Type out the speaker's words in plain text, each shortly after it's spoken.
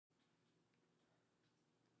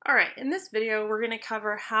Alright, in this video we're going to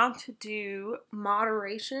cover how to do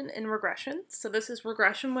moderation in regression. So this is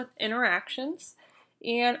regression with interactions,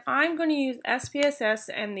 and I'm going to use SPSS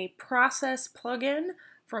and the process plugin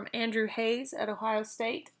from Andrew Hayes at Ohio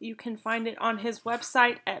State. You can find it on his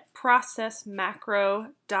website at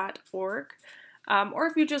processmacro.org, or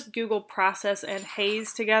if you just Google process and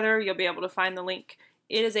Hayes together, you'll be able to find the link.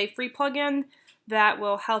 It is a free plugin that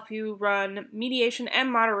will help you run mediation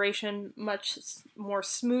and moderation much more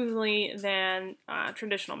smoothly than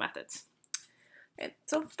traditional methods. Okay,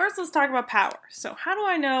 so first let's talk about power. So how do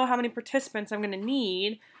I know how many participants I'm going to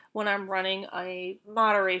need when I'm running a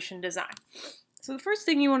moderation design? So the first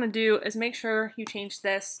thing you want to do is make sure you change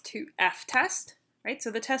this to F test, right?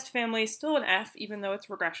 So the test family is still an F even though it's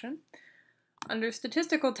regression. Under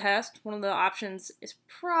statistical test, one of the options is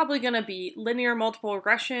probably going to be linear multiple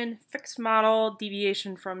regression, fixed model,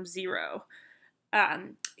 deviation from zero.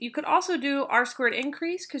 You could also do R-squared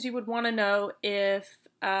increase because you would want to know if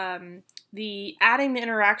the adding the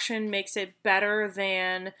interaction makes it better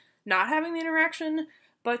than not having the interaction.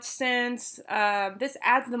 But since this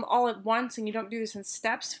adds them all at once and you don't do this in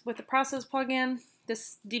steps with the process plugin,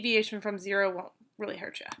 this deviation from zero won't really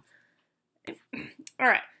hurt you. All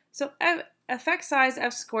right, so effect size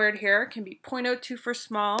F squared here can be 0.02 for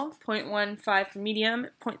small, 0.15 for medium,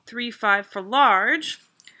 0.35 for large,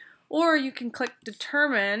 or you can click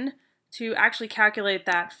determine to actually calculate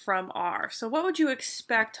that from R. So what would you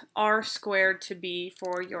expect R squared to be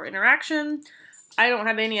for your interaction? I don't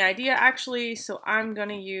have any idea actually, so I'm going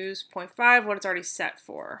to use 0.5, what it's already set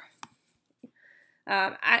for.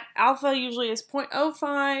 Alpha usually is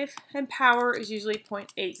 0.05 and power is usually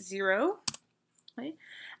 0.80. Right?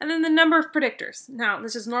 And then the number of predictors. Now,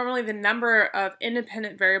 this is normally the number of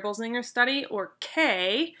independent variables in your study, or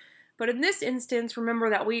K, but in this instance, remember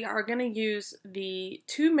that we are going to use the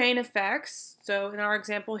two main effects, so in our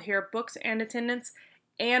example here, books and attendance,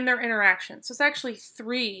 and their interaction. So it's actually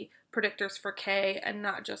 3 predictors for K and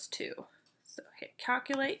not just 2. So hit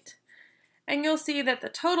calculate, and you'll see that the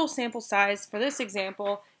total sample size for this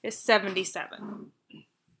example is 77.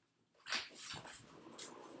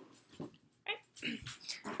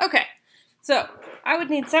 Okay, so I would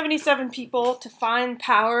need 77 people to find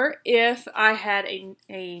power if I had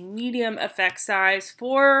a medium effect size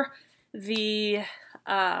for the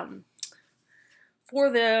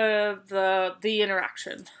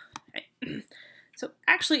interaction. Okay. So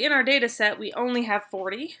actually, in our data set, we only have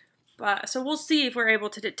 40. So we'll see if we're able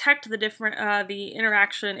to detect the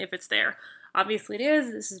interaction if it's there. Obviously, it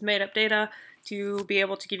is. This is made up data to be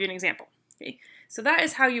able to give you an example. Okay. So that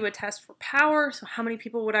is how you would test for power. So how many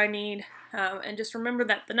people would I need? And just remember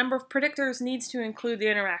that the number of predictors needs to include the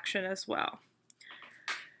interaction as well.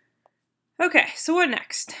 Okay, so what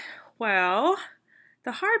next? Well,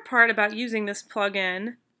 the hard part about using this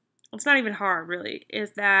plugin, it's not even hard really,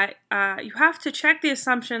 is that you have to check the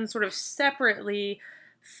assumptions sort of separately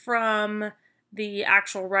from the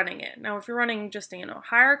actual running it. Now, if you're running just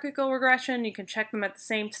hierarchical regression, you can check them at the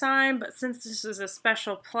same time, but since this is a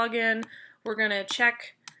special plugin, we're going to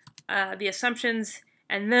check the assumptions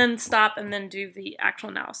and then stop and then do the actual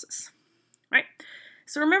analysis, right?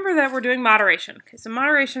 So remember that we're doing moderation. Okay, so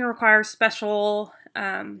moderation requires special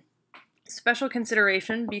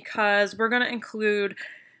consideration because we're going to include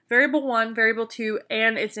variable 1, variable 2,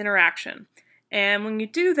 and its interaction. And when you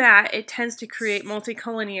do that, it tends to create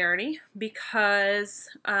multicollinearity because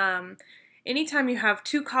anytime you have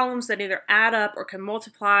 2 columns that either add up or can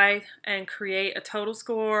multiply and create a total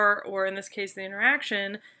score, or in this case the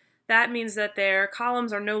interaction, that means that their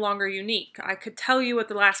columns are no longer unique. I could tell you what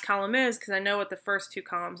the last column is because I know what the first 2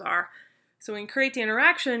 columns are. So when you create the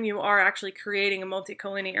interaction, you are actually creating a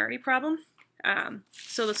multicollinearity problem.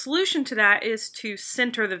 So the solution to that is to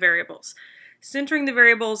center the variables. Centering the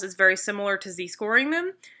variables is very similar to z-scoring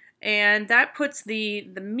them, and that puts the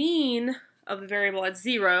mean of the variable at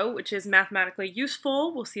 0, which is mathematically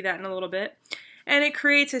useful. We'll see that in a little bit. And it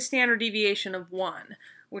creates a standard deviation of 1,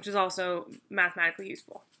 which is also mathematically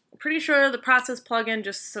useful. I'm pretty sure the process plugin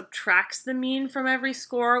just subtracts the mean from every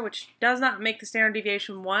score, which does not make the standard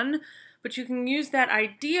deviation 1, but you can use that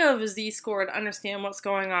idea of a z-score to understand what's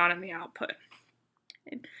going on in the output.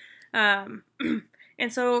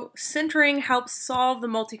 And so centering helps solve the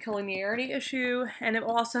multicollinearity issue, and it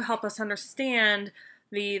will also help us understand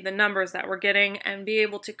the numbers that we're getting and be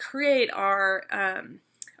able to create our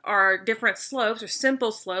different slopes or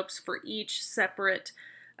simple slopes for each separate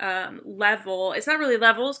level. It's not really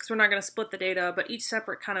levels because we're not going to split the data, but each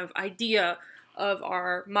separate kind of idea of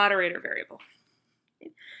our moderator variable.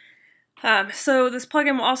 So this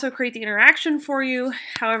plugin will also create the interaction for you.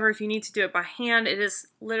 However, if you need to do it by hand, it is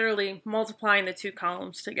literally multiplying the two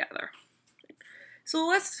columns together. So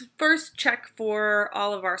let's first check for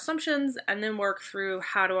all of our assumptions and then work through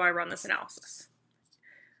how do I run this analysis.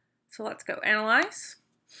 So let's go Analyze,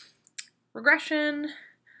 Regression.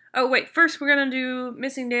 Oh wait, first we're going to do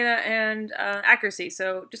missing data and accuracy.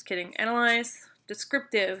 So just kidding. Analyze,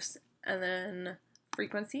 Descriptives, and then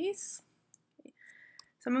Frequencies.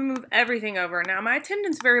 So I'm going to move everything over. Now my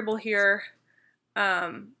attendance variable here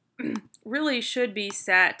really should be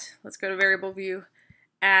set, let's go to variable view,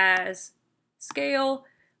 as scale.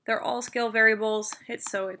 They're all scale variables.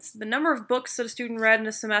 It's the number of books that a student read in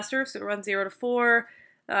a semester, so it runs 0 to 4,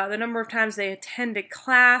 the number of times they attended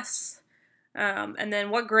class, and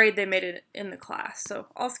then what grade they made it in the class. So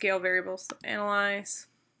all scale variables. So Analyze,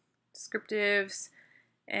 Descriptives,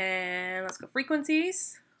 and let's go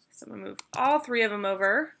Frequencies. So I'm going to move all three of them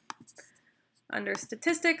over. Under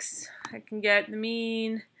Statistics, I can get the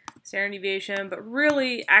mean, standard deviation, but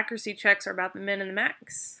really accuracy checks are about the min and the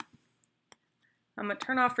max. I'm going to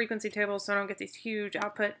turn off frequency tables so I don't get these huge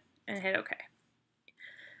output and hit OK.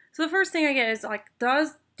 So the first thing I get is like,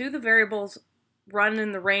 do the variables run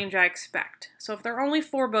in the range I expect? So if there are only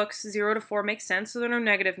 4 books, 0 to 4 makes sense, so there are no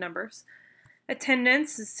negative numbers.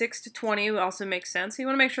 Attendance is 6 to 20 also makes sense. So you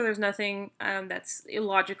want to make sure there's nothing that's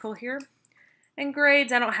illogical here. And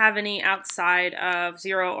grades, I don't have any outside of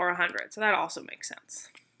 0 or 100, so that also makes sense.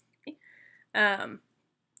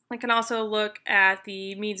 I can also look at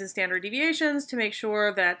the means and standard deviations to make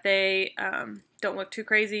sure that they don't look too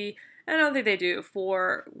crazy. And I don't think they do.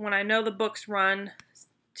 For when I know the books run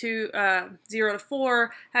to 0 to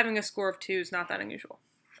 4, having a score of 2 is not that unusual.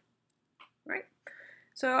 Right?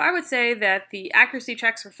 So I would say that the accuracy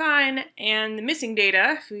checks are fine, and the missing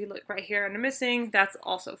data, if we look right here under missing, that's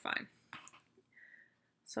also fine.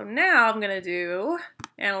 So now I'm going to do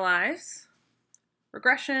Analyze,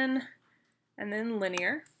 Regression, and then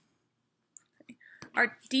Linear.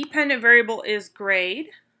 Our dependent variable is grade,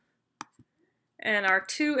 and our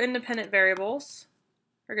 2 independent variables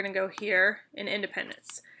are going to go here in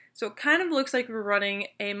independence. So it kind of looks like we're running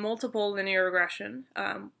a multiple linear regression,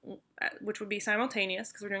 which would be simultaneous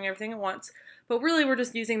because we're doing everything at once. But really we're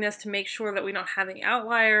just using this to make sure that we don't have any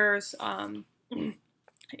outliers,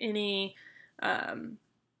 any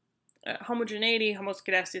homogeneity,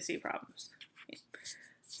 homoscedasticity problems.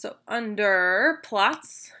 So under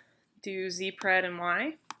plots, do z pred and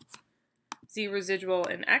y, z residual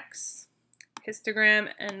and x, histogram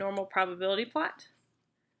and normal probability plot,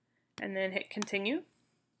 and then hit continue.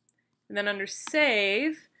 And then under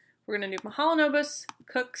save, we're going to do Mahalanobis,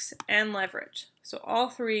 Cooks, and leverage. So all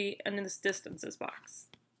 3 in this distances box.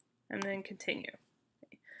 And then continue.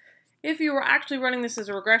 If you were actually running this as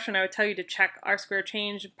a regression, I would tell you to check R-squared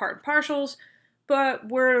change, part and partials, but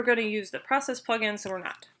we're going to use the process plugin, so we're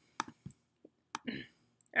not.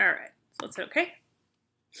 Alright, so let's hit OK.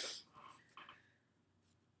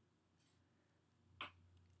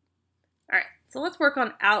 Alright, so let's work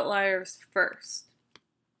on outliers first.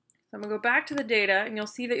 So I'm going to go back to the data, and you'll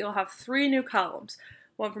see that you'll have 3 new columns.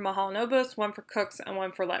 One for Mahalanobis, one for Cooks, and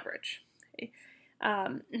one for leverage. Okay.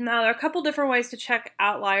 Now, there are a couple different ways to check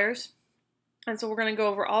outliers, and so we're going to go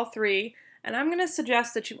over all 3. And I'm going to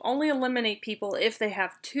suggest that you only eliminate people if they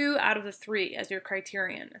have 2 out of the 3 as your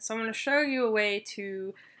criterion. So I'm going to show you a way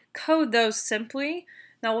to code those simply.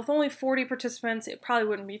 Now, with only 40 participants, it probably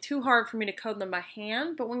wouldn't be too hard for me to code them by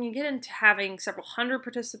hand, but when you get into having several hundred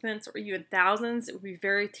participants or even thousands, it would be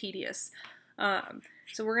very tedious.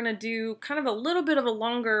 So we're going to do kind of a little bit of a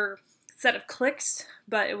longer set of clicks,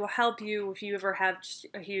 but it will help you if you ever have just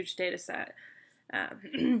a huge data set.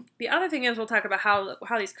 The other thing is we'll talk about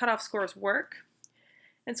how these cutoff scores work.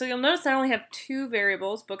 And so you'll notice I only have 2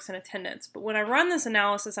 variables, books and attendance, but when I run this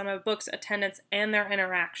analysis, I'm going to have books, attendance, and their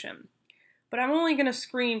interaction. But I'm only going to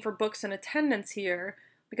screen for books and attendance here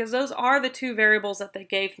because those are the 2 variables that they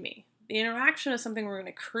gave me. The interaction is something we're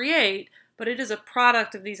going to create, but it is a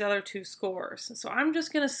product of these other 2 scores. So I'm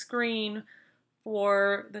just going to screen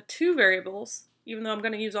for the 2 variables, even though I'm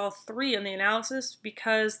going to use all 3 in the analysis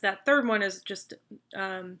because that third one is just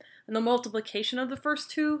the multiplication of the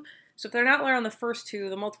first 2. So if they're an outlier on the first 2,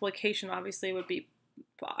 the multiplication obviously would be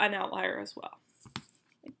an outlier as well.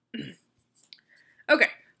 Okay,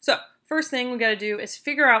 so first thing we got to do is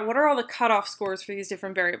figure out what are all the cutoff scores for these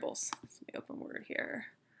different variables. Let me open Word here.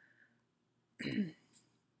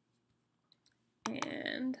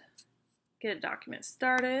 And get a document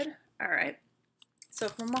started. All right. So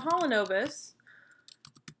for Mahalanobis,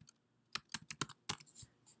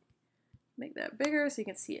 make that bigger so you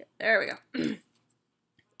can see it. There we go.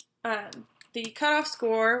 the cutoff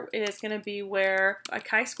score is going to be where a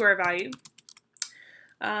chi-square value,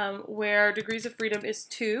 where degrees of freedom is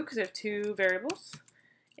 2, because we have 2 variables,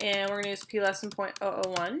 and we're going to use p less than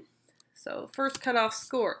 0.001. So first cutoff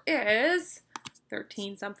score is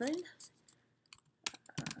 13 something.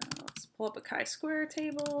 Let's pull up a chi-square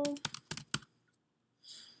table.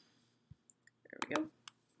 There we go.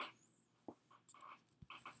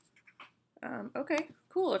 Okay,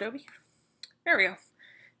 cool, Adobe. There we go.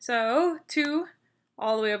 So 2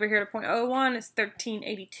 all the way over here to 0.01 is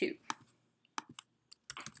 1382.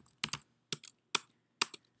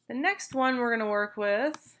 The next one we're going to work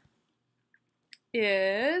with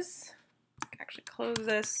is, actually close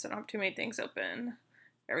this so I don't have too many things open.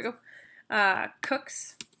 There we go.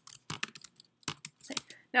 Cooks.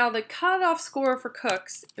 Now the cutoff score for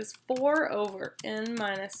cooks is 4 over n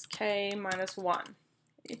minus k minus 1.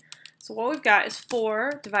 So what we've got is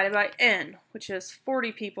 4 divided by n, which is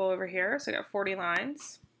 40 people over here, so I got 40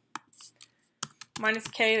 lines. Minus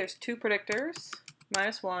k, there's 2 predictors,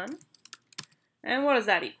 minus 1. And what does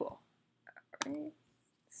that equal? All right.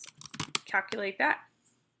 Let's calculate that.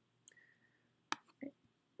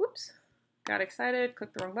 Whoops, got excited,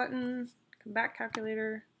 clicked the wrong button, come back,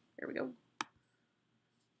 calculator, there we go.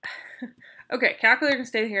 Okay, calculator can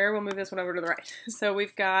stay here, we'll move this one over to the right. So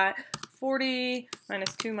we've got 40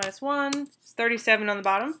 minus 2 minus 1 is 37 on the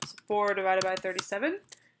bottom, so 4 divided by 37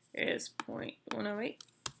 is 0.108.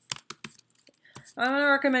 I'm going to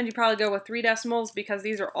recommend you probably go with 3 decimals because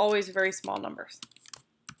these are always very small numbers.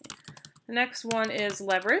 The next one is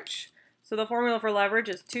leverage. So the formula for leverage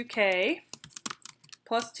is 2k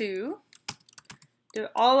plus 2, do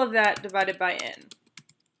all of that divided by n.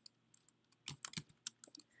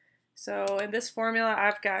 So in this formula,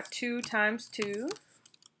 I've got 2 times 2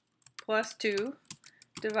 plus 2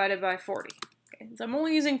 divided by 40. Okay, so I'm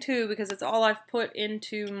only using 2 because it's all I've put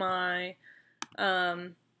into my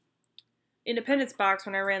independence box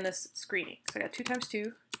when I ran this screening. So I got 2 times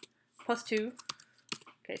 2 plus 2.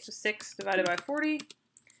 Okay, so 6 divided by 40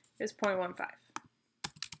 is 0.15.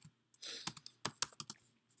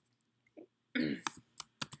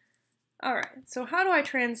 All right, so how do I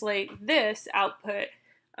translate this output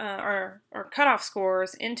or cutoff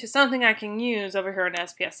scores into something I can use over here in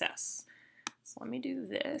SPSS? So let me do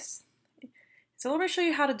this. So let me show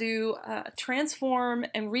you how to do transform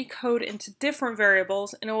and recode into different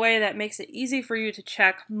variables in a way that makes it easy for you to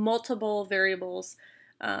check multiple variables,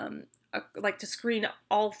 like to screen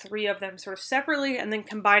all 3 of them sort of separately and then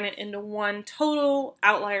combine it into one total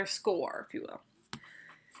outlier score, if you will.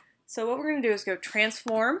 So what we're going to do is go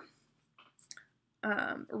transform,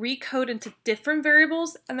 recode into different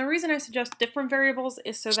variables, and the reason I suggest different variables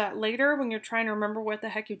is so that later when you're trying to remember what the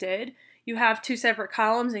heck you did, you have 2 separate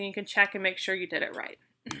columns and you can check and make sure you did it right.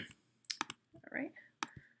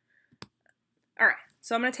 All right,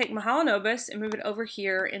 so I'm going to take Mahalanobis and move it over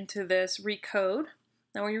here into this recode.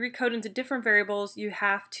 Now when you recode into different variables, you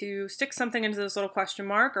have to stick something into this little question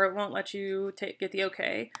mark or it won't let you get the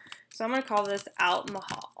okay. So I'm going to call this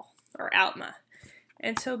outMahal or outma.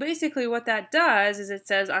 And so basically what that does is it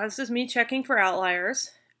says, this is me checking for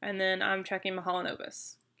outliers, and then I'm checking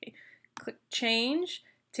Mahalanobis. Okay. Click change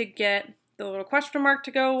to get the little question mark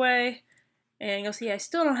to go away, and you'll see I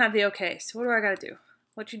still don't have the okay, so what do I got to do?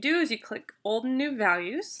 What you do is you click old and new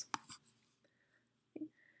values,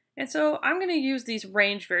 and so I'm going to use these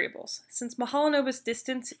range variables. Since Mahalanobis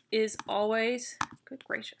distance is always, good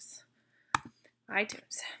gracious,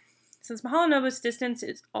 iTunes. Since Mahalanobis distance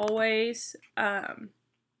is always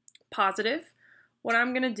positive, what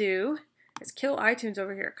I'm going to do is kill iTunes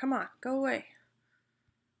over here. Come on, go away.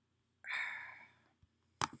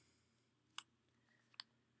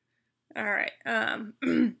 All right,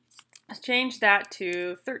 let's change that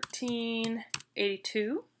to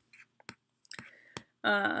 1382.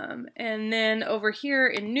 And then over here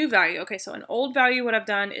in new value, okay, so an old value, what I've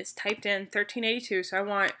done is typed in 1382, so I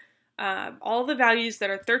want all the values that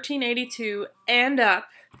are 1382 and up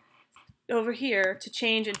over here to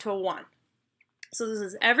change into a 1. So this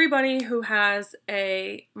is everybody who has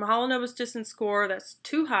a Mahalanobis distance score that's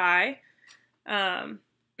too high to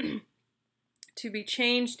be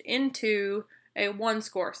changed into a 1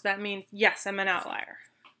 score. So that means, yes, I'm an outlier.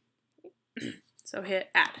 So hit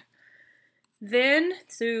add. Then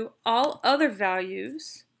to all other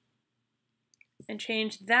values and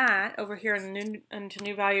change that over here into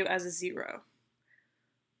new value as a 0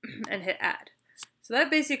 and hit add. So that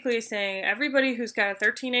basically is saying everybody who's got a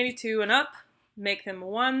 1382 and up, make them a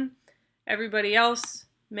 1. Everybody else,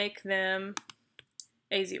 make them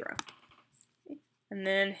a 0. And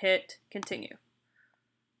then hit continue.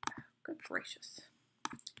 Good gracious.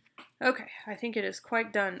 Okay, I think it is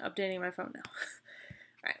quite done updating my phone now.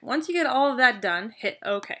 All right, once you get all of that done, hit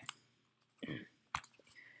OK.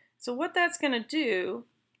 So what that's going to do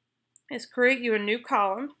is create you a new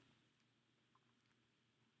column.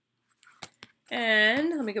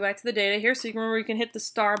 And let me go back to the data here so you can remember you can hit the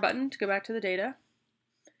star button to go back to the data.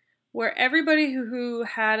 Where everybody who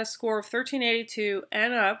had a score of 1382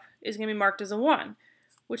 and up is going to be marked as a 1,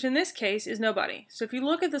 which in this case is nobody. So if you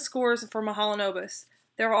look at the scores for Mahalanobis,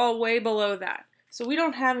 they're all way below that. So we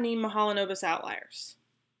don't have any Mahalanobis outliers.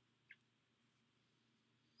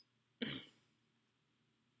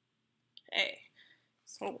 Okay,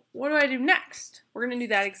 so what do I do next? We're going to do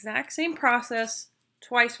that exact same process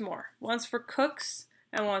twice more. Once for cooks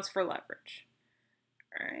and once for leverage.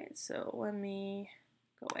 Alright, so let me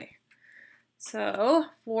go away. So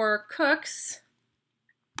for cooks,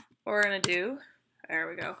 what we're going to do, there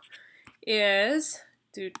we go, is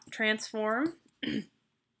do transform,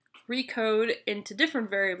 recode into different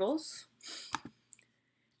variables.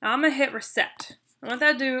 Now I'm going to hit reset. And what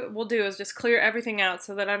that will do is just clear everything out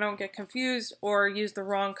so that I don't get confused or use the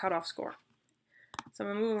wrong cutoff score. So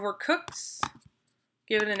I'm going to move over cooks,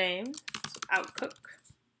 give it a name, so outcook,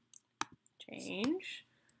 change,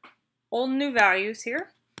 old and new values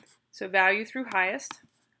here. So value through highest.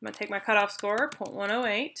 I'm going to take my cutoff score,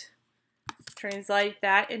 0.108, translate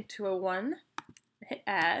that into a 1, hit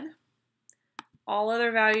add. All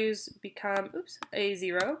other values become, a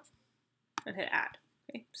 0, and hit add.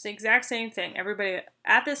 Okay, it's the exact same thing. Everybody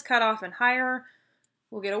at this cutoff and higher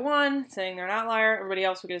will get a 1, saying they're an outlier. Everybody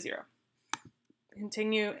else will get a 0.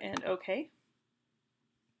 Continue and OK.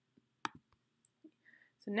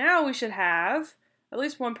 So now we should have at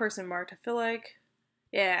least one person marked. I feel like,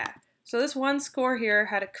 yeah. So this one score here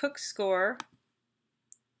had a cook score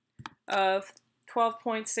of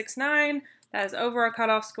 12.69. That is over our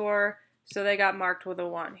cutoff score, so they got marked with a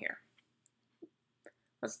 1 here.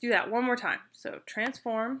 Let's do that one more time. So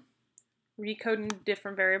transform, recode into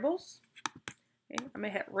different variables. Okay, I'm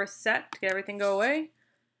going to hit reset to get everything go away.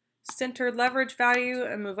 Centered leverage value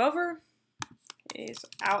and move over. Okay, so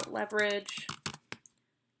out leverage,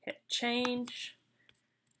 hit change.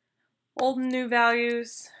 Old and new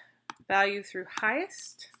values, value through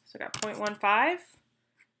highest. So I got 0.15,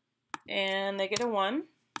 and they get a 1.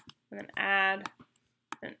 And then add,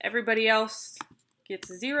 and everybody else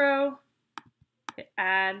gets a 0. Hit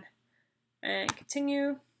add, and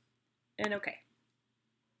continue, and OK.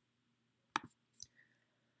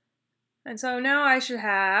 And so now I should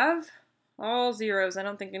have all zeros. I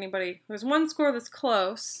don't think anybody, there's one score that's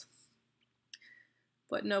close,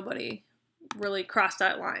 but nobody really crossed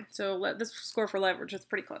that line. So this score for leverage is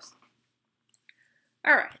pretty close.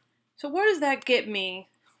 All right, so what does that get me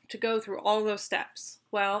to go through all those steps?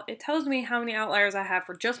 Well, it tells me how many outliers I have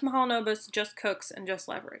for just Mahalanobis, just cooks, and just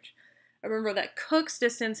leverage. Remember that Cook's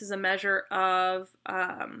distance is a measure of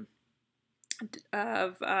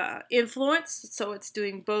influence, so it's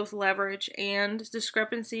doing both leverage and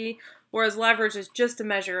discrepancy, whereas leverage is just a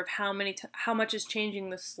measure of how much is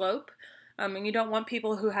changing the slope. And you don't want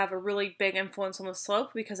people who have a really big influence on the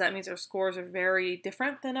slope because that means their scores are very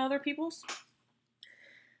different than other people's.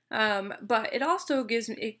 But it also gives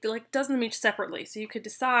me, it does them each separately, so you could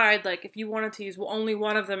decide if you wanted to use only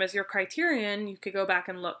one of them as your criterion, you could go back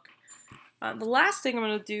and look. The last thing I'm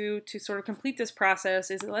going to do to sort of complete this process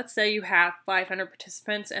is, let's say you have 500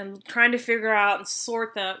 participants, and trying to figure out and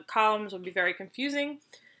sort the columns would be very confusing.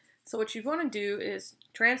 So what you want to do is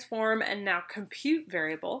transform and now compute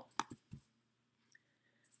variable.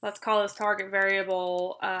 Let's call this target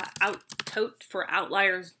variable outtot for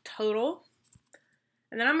outliers total.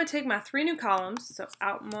 And then I'm going to take my 3 new columns, so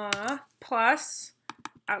outma plus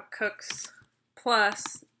outcooks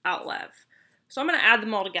plus outlev. So I'm going to add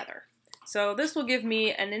them all together. So this will give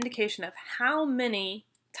me an indication of how many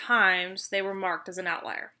times they were marked as an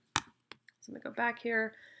outlier. So I'm going to go back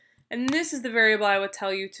here. And this is the variable I would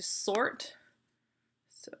tell you to sort.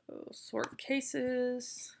 So sort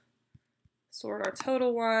cases, sort our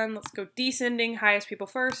total one. Let's go descending, highest people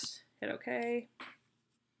first. Hit OK.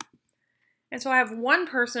 And so I have one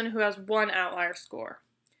person who has 1 outlier score.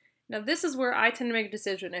 Now this is where I tend to make a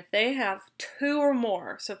decision. If they have 2 or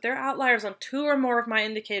more, so if they're outliers on 2 or more of my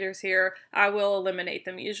indicators here, I will eliminate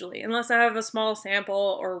them usually, unless I have a small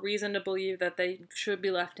sample or reason to believe that they should be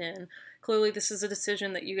left in. Clearly this is a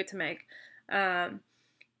decision that you get to make.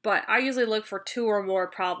 But I usually look for 2 or more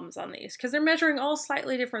problems on these because they're measuring all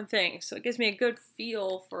slightly different things, so it gives me a good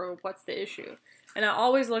feel for what's the issue. And I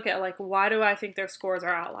always look at why do I think their scores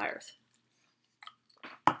are outliers?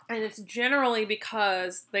 And it's generally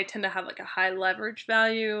because they tend to have a high leverage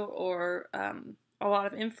value or a lot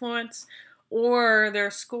of influence, or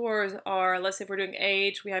their scores are, let's say if we're doing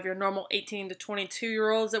age, we have your normal 18 to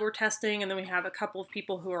 22-year-olds that we're testing, and then we have a couple of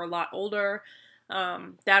people who are a lot older.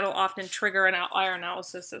 That'll often trigger an outlier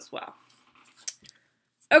analysis as well.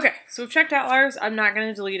 Okay, so we've checked outliers. I'm not going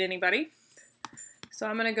to delete anybody. So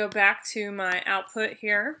I'm going to go back to my output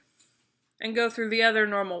here and go through the other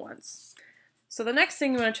normal ones. So the next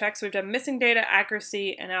thing you want to check, so we've done missing data,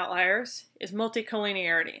 accuracy, and outliers, is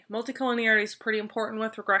multicollinearity. Multicollinearity is pretty important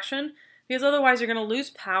with regression because otherwise you're going to lose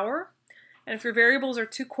power. And if your variables are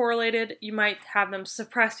too correlated, you might have them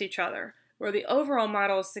suppress each other, where the overall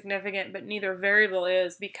model is significant but neither variable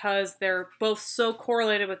is because they're both so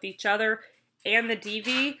correlated with each other and the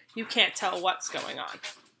DV, you can't tell what's going on.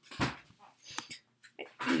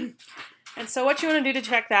 And so what you want to do to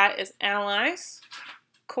check that is analyze,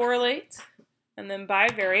 correlate, and then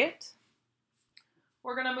bivariate.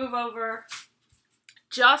 We're going to move over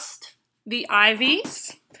just the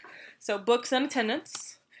IVs, so books and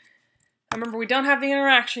attendance. Remember, we don't have the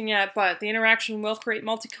interaction yet, but the interaction will create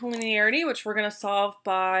multicollinearity, which we're going to solve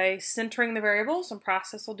by centering the variables, and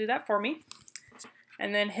process will do that for me.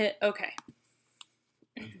 And then hit OK.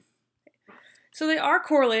 So they are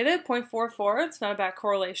correlated, 0.44. It's not a bad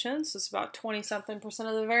correlation, so it's about 20-something%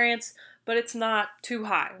 of the variance, but it's not too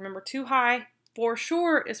high. Remember, too high for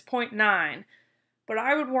sure is 0.9, but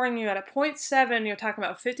I would warn you at a 0.7, you're talking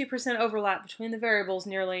about 50% overlap between the variables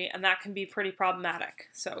nearly, and that can be pretty problematic.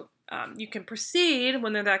 So you can proceed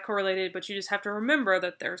when they're that correlated, but you just have to remember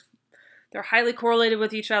that they're highly correlated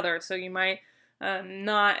with each other, so you might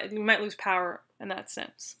lose power in that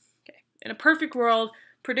sense. Okay. In a perfect world,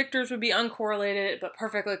 predictors would be uncorrelated, but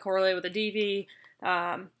perfectly correlated with a DV.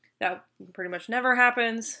 That pretty much never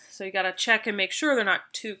happens, so you got to check and make sure they're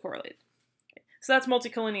not too correlated. Okay. So that's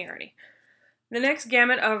multicollinearity. The next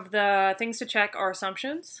gamut of the things to check are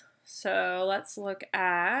assumptions. So let's look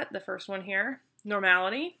at the first one here,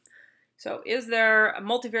 normality. So is there a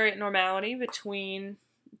multivariate normality between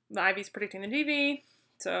the IVs predicting the DV?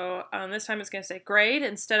 So this time it's going to say grade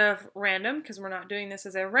instead of random, because we're not doing this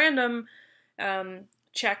as a random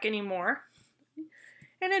check anymore.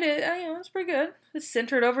 And it is, it's pretty good. It's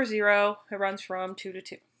centered over 0. It runs from 2 to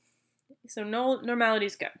 2. So normality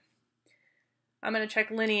is good. I'm going to check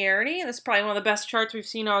linearity. This is probably one of the best charts we've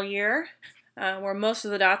seen all year, where most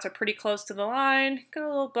of the dots are pretty close to the line. Got a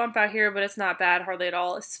little bump out here, but it's not bad hardly at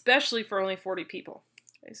all, especially for only 40 people.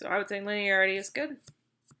 Okay, so I would say linearity is good.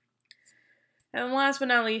 And last but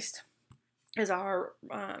not least is our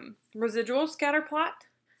residual scatter plot.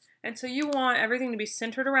 And so you want everything to be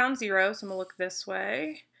centered around 0, so I'm going to look this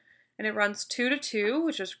way. And it runs 2 to 2,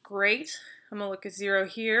 which is great. I'm going to look at 0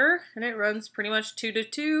 here, and it runs pretty much 2 to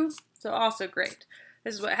 2, so also great.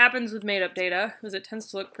 This is what happens with made-up data, is it tends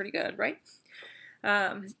to look pretty good, right?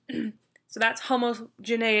 So that's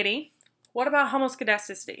homogeneity. What about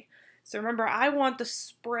homoscedasticity? So remember, I want the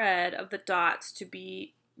spread of the dots to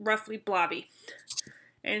be roughly blobby.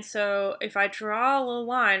 And so if I draw a little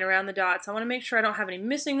line around the dots, I want to make sure I don't have any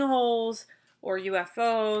missing holes or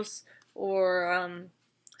UFOs or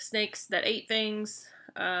snakes that ate things.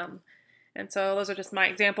 And so those are just my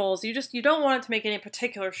examples. You don't want it to make any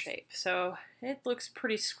particular shape. So it looks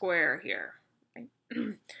pretty square here. Right?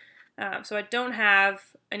 So I don't have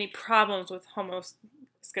any problems with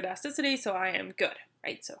homoscedasticity, so I am good.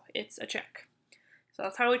 Right? So it's a check. So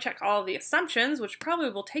that's how we check all of the assumptions, which probably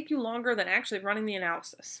will take you longer than actually running the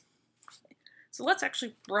analysis. So let's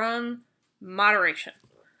actually run moderation.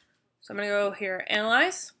 So I'm going to go here,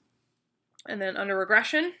 Analyze, and then under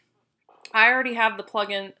Regression, I already have the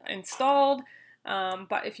plugin installed,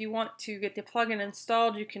 but if you want to get the plugin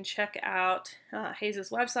installed, you can check out Hayes'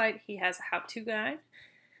 website. He has a how-to guide.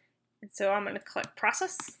 And so I'm going to click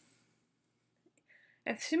Process.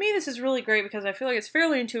 And to me, this is really great because I feel like it's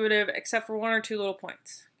fairly intuitive, except for 1 or 2 little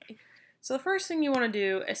points. Okay. So the first thing you want to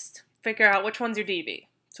do is figure out which one's your DV.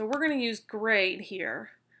 So we're going to use grade here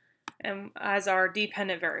as our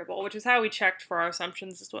dependent variable, which is how we checked for our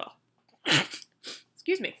assumptions as well.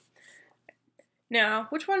 Excuse me. Now,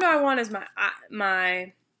 which one do I want as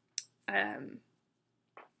my X,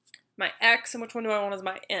 and which one do I want as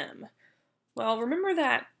my M? Well, remember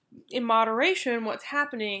that in moderation, what's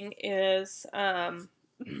happening is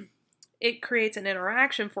it creates an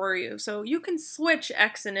interaction for you. So you can switch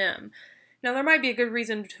X and M. Now, there might be a good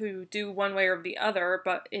reason to do one way or the other,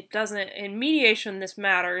 but it doesn't. In mediation, this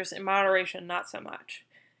matters. In moderation, not so much.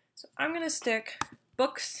 So I'm going to stick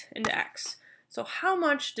books into X. So how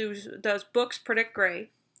much does books predict grade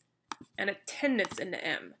and attendance into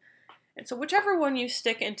M? And so whichever one you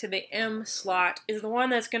stick into the M slot is the one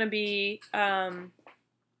that's going to be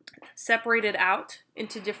separated out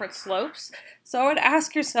into different slopes. So I would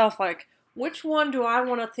ask yourself, like, which one do I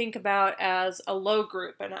want to think about as a low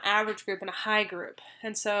group, an average group, and a high group?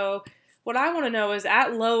 And so what I want to know is,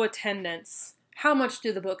 at low attendance, how much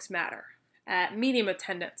do the books matter? At medium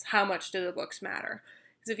attendance, how much do the books matter?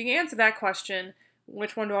 Because if you can answer that question,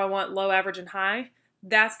 which one do I want, low, average, and high?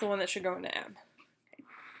 That's the one that should go into M.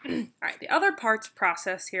 All right, the other parts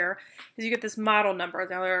process here is you get this model number.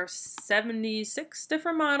 Now there are 76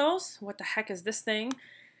 different models. What the heck is this thing?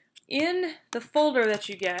 In the folder that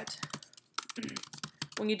you get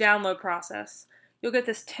when you download process, you'll get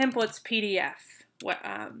this templates PDF,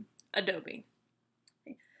 Adobe.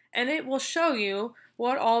 And it will show you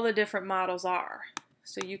what all the different models are.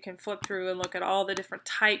 So you can flip through and look at all the different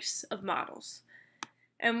types of models.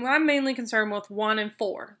 And I'm mainly concerned with 1 and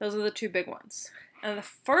 4. Those are the two big ones. And the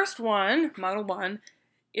first one, model 1,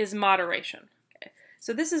 is moderation. Okay.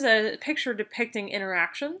 So this is a picture depicting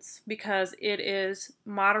interactions because it is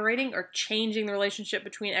moderating or changing the relationship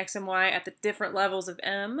between X and Y at the different levels of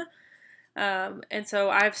M. And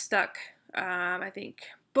so I've stuck, I think,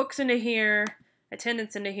 books into here,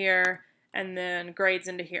 attendance into here, and then grades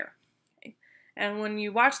into here. Okay. And when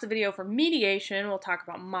you watch the video for mediation, we'll talk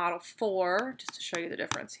about model 4, just to show you the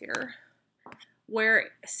difference here. Where,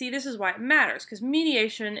 see, this is why it matters, because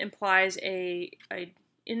mediation implies a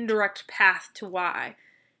indirect path to Y.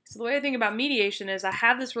 So the way I think about mediation is I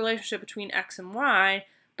have this relationship between X and Y,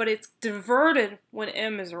 but it's diverted when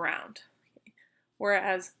M is around. Okay.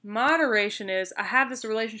 Whereas moderation is I have this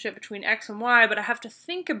relationship between X and Y, but I have to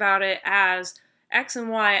think about it as X and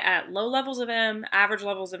Y at low levels of M, average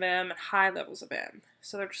levels of M, and high levels of M.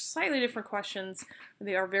 So they're slightly different questions.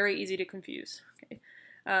 They are very easy to confuse. Okay.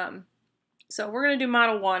 So we're going to do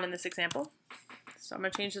model 1 in this example. So I'm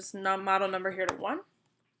going to change this model number here to 1.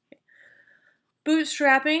 Okay.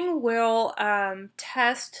 Bootstrapping will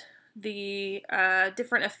test the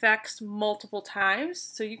different effects multiple times.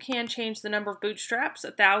 So you can change the number of bootstraps.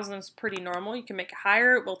 1,000 is pretty normal. You can make it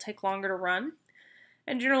higher. It will take longer to run.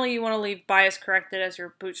 And generally you want to leave bias corrected as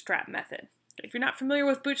your bootstrap method. If you're not familiar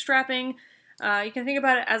with bootstrapping, you can think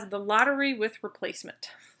about it as the lottery with replacement.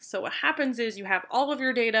 So what happens is you have all of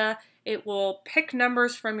your data. It will pick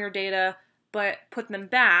numbers from your data, but put them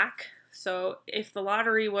back. So if the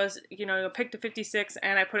lottery was, you picked a 56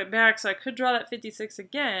 and I put it back, so I could draw that 56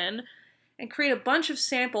 again and create a bunch of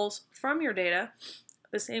samples from your data,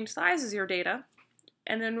 the same size as your data,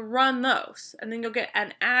 and then run those. And then you'll get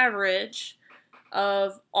an average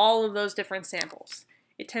of all of those different samples.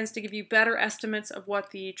 It tends to give you better estimates of what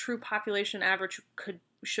the true population average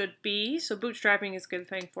should be, so bootstrapping is a good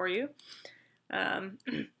thing for you.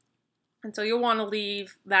 And so you'll want to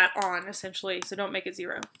leave that on, essentially, so don't make it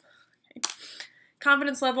 0. Okay.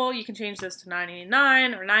 Confidence level, you can change this to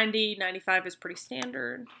 99 or 90. 95 is pretty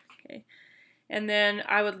standard. Okay. And then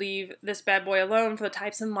I would leave this bad boy alone for the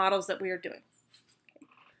types of models that we are doing. Okay.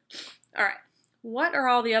 All right, what are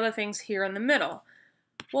all the other things here in the middle?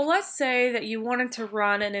 Well, let's say that you wanted to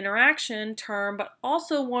run an interaction term, but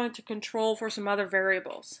also wanted to control for some other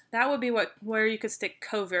variables. That would be where you could stick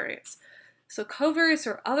covariates. So covariates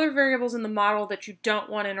are other variables in the model that you don't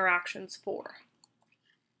want interactions for.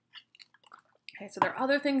 Okay, so there are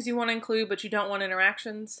other things you want to include, but you don't want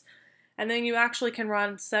interactions. And then you actually can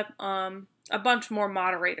run a bunch more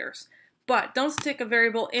moderators. But don't stick a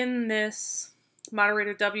variable in this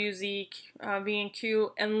moderator W, Z, V, and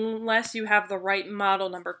Q unless you have the right model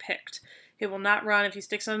number picked. It will not run if you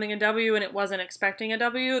stick something in W and it wasn't expecting a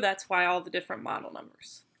W. That's why all the different model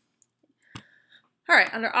numbers. All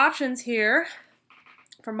right, under options here,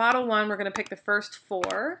 for model 1, we're going to pick the first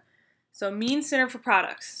 4. So mean center for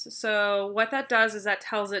products. So what that does is that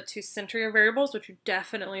tells it to center your variables, which you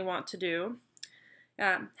definitely want to do.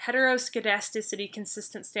 Heteroscedasticity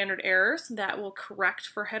consistent standard errors, that will correct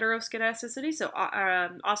for heteroscedasticity, so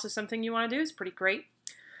also something you want to do, is pretty great.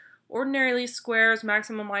 Ordinary least squares,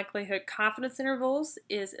 maximum likelihood confidence intervals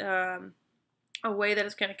is a way that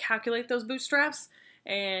it's going to calculate those bootstraps,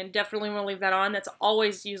 and definitely want to leave that on. That's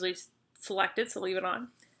always usually selected, so leave it on.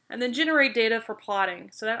 And then generate data for plotting.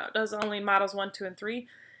 So that does only models 1, 2, and 3,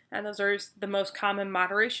 and those are the most common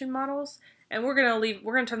moderation models. And we're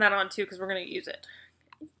gonna turn that on too because we're gonna use it.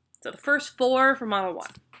 So the first 4 for model 1.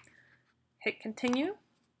 Hit continue.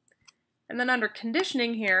 And then under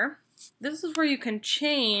conditioning here, this is where you can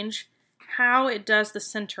change how it does the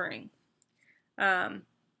centering.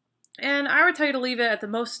 And I would tell you to leave it at the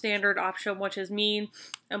most standard option, which is mean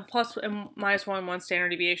and plus and minus 1 standard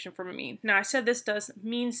deviation from a mean. Now I said this does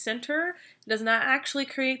mean center. It does not actually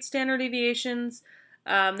create standard deviations.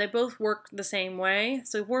 They both work the same way.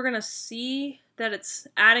 So we're going to see that it's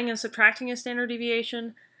adding and subtracting a standard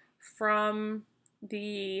deviation from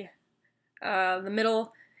the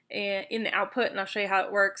middle, in the output, and I'll show you how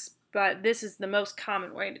it works, but this is the most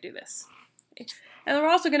common way to do this. And we're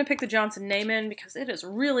also going to pick the Johnson name in because it is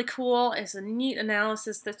really cool. It's a neat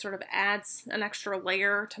analysis that sort of adds an extra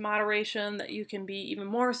layer to moderation that you can be even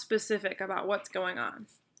more specific about what's going on.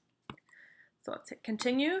 So let's hit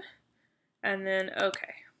continue and then OK.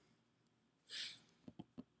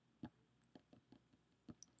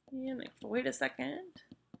 And wait a second.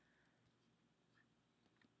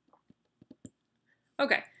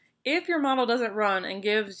 Okay, if your model doesn't run and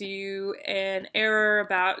gives you an error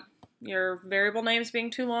about your variable names being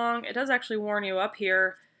too long, it does actually warn you up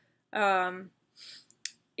here.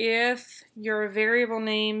 If your variable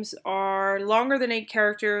names are longer than 8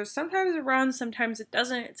 characters, sometimes it runs, sometimes it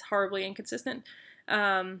doesn't. It's horribly inconsistent.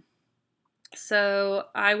 So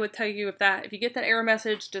I would tell you if you get that error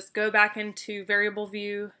message, just go back into variable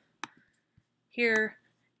view here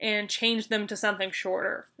and change them to something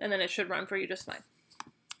shorter, and then it should run for you just fine.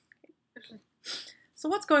 So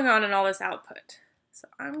what's going on in all this output? So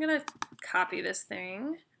I'm going to copy this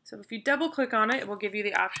thing. So if you double click on it, it will give you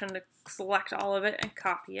the option to select all of it and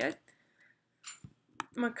copy it.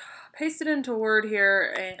 I'm going to paste it into Word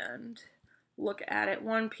here and look at it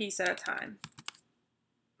one piece at a time.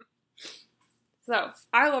 So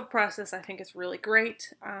I love Process. I think it's really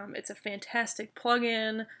great. It's a fantastic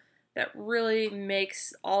plugin that really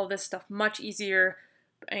makes all of this stuff much easier,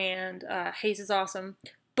 and Haze is awesome.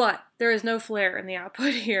 But there is no flare in the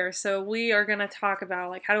output here, so we are going to talk about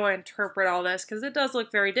like how do I interpret all this, because it does look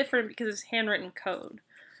very different because it's handwritten code.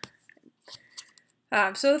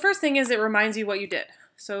 So the first thing is it reminds you what you did.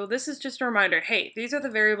 So this is just a reminder, hey, these are the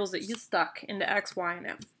variables that you stuck into X, Y, and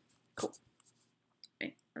M. Cool.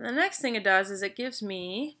 Okay. And the next thing it does is it gives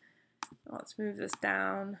me, let's move this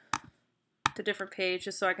down to a different page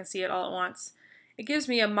just so I can see it all at once. It gives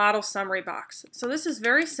me a model summary box. So this is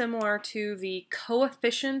very similar to the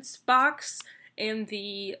coefficients box in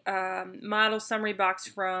the model summary box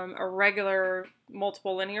from a regular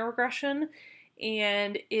multiple linear regression,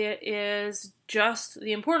 and it is just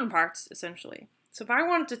the important parts essentially. So if I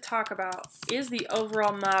wanted to talk about, is the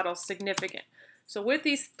overall model significant? So with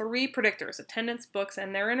these 3 predictors, attendance, books,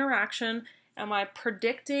 and their interaction, am I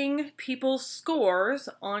predicting people's scores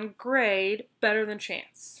on grade better than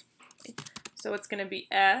chance? So it's going to be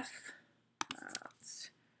F,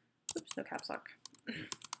 oops, no caps lock,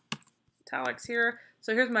 italics here.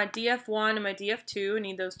 So here's my DF1 and my DF2, I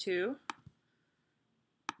need those 2.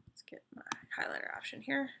 Let's get my highlighter option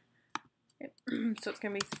here. Okay. So it's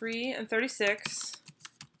going to be 3 and 36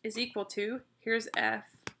 is equal to, here's F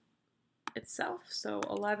itself, so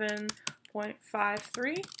 11.53.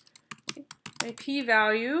 Okay. My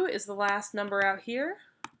p-value is the last number out here.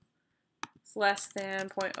 It's less than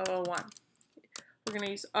 0.001. We're going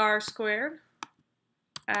to use r squared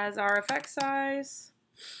as our effect size.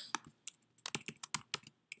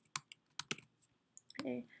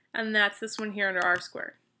 Okay. And that's this one here under r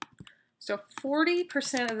squared. So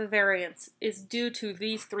 40% of the variance is due to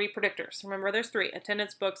these 3 predictors. Remember, there's 3,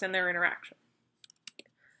 attendance, books, and their interaction.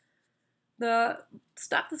 The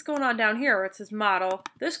stuff that's going on down here where it says model,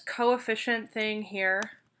 this coefficient thing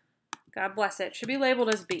here, God bless it, should be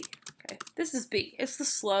labeled as B. Okay, this is B. It's the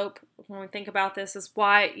slope. When we think about this as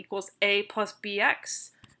y equals a plus bx.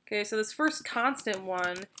 Okay, so this first constant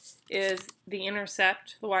one is the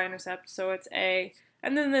intercept, the y-intercept, so it's a,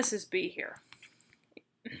 and then this is b here.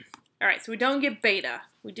 All right, so we don't get beta.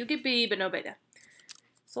 We do get b, but no beta.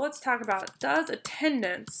 So let's talk about, does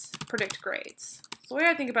attendance predict grades? So the way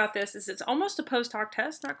I think about this is it's almost a post hoc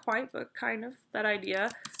test, not quite, but kind of that idea.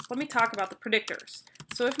 Let me talk about the predictors.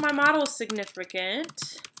 So if my model is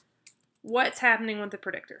significant, what's happening with the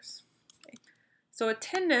predictors? Okay. So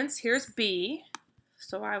attendance, here's B.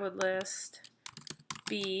 So I would list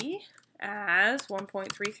B as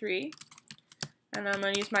 1.33. And I'm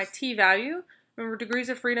going to use my t-value. Remember, degrees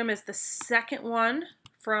of freedom is the second one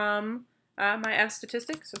from my F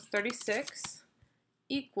statistic. So 36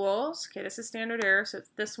 equals, okay, this is standard error, so it's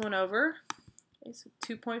this one over. Okay, so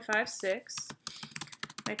 2.56.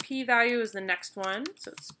 My p-value is the next one,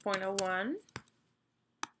 so it's 0.01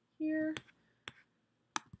 here.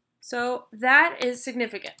 So that is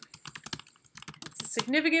significant. It's a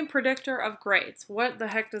significant predictor of grades. What the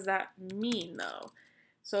heck does that mean, though?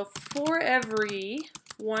 So for every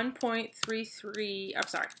 1.33, I'm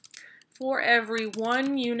sorry, for every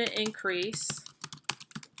 1 unit increase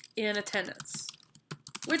in attendance,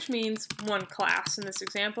 which means 1 class in this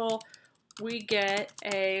example, we get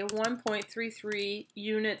a 1.33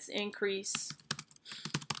 units increase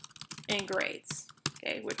in grades,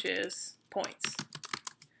 okay, which is points.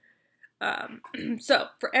 So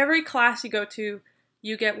for every class you go to,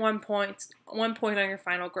 you get 1 point on your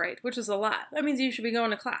final grade, which is a lot. That means you should be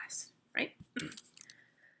going to class, right?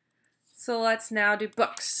 So let's now do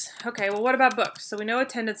books. Okay, well, what about books? So we know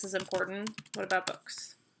attendance is important. What about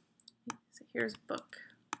books? So here's book.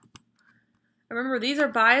 Remember, these are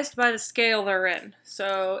biased by the scale they're in.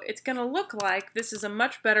 So it's going to look like this is a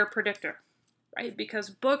much better predictor, right? Because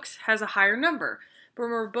books has a higher number. But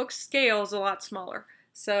remember, books scale is a lot smaller.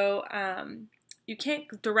 So you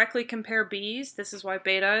can't directly compare B's. This is why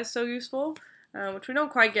beta is so useful, which we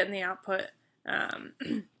don't quite get in the output.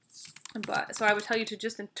 So I would tell you to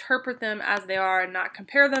just interpret them as they are and not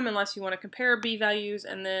compare them unless you want to compare B values,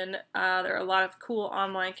 and then there are a lot of cool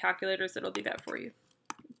online calculators that'll do that for you.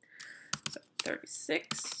 So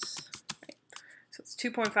 36, right. So it's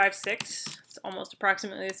 2.56, it's almost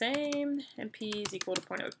approximately the same, and P is equal to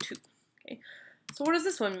 0.02. Okay. So what does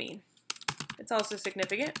this one mean? It's also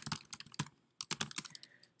significant.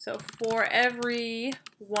 So for every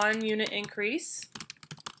 1 unit increase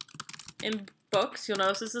in books, you'll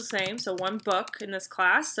notice it's the same, so 1 book in this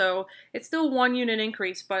class, so it's still 1 unit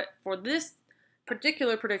increase, but for this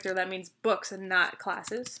particular predictor, that means books and not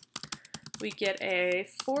classes. We get a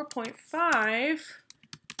 4.5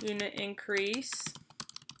 unit increase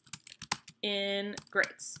in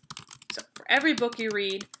grades. So for every book you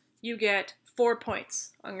read, you get 4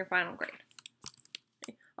 points on your final grade,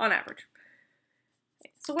 okay, on average.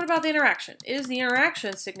 So what about the interaction? Is the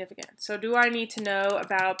interaction significant? So do I need to know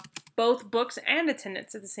about both books and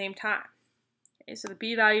attendance at the same time? Okay, so the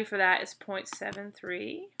B value for that is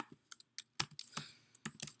 0.73.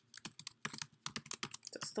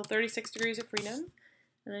 So still 36 degrees of freedom.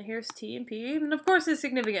 And then here's T and P. And of course it's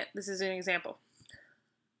significant. This is an example.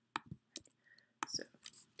 So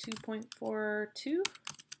 2.42.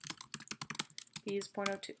 P is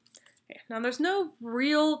 0.02. Now, there's no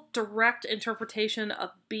real direct interpretation of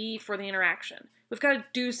B for the interaction. We've got to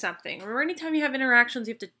do something. Remember, anytime you have interactions,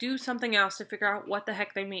 you have to do something else to figure out what the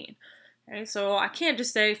heck they mean. Okay, so I can't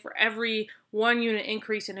just say for every 1 unit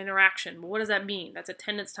increase in interaction. What does that mean? That's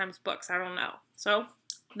attendance times books. I don't know. So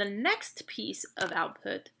the next piece of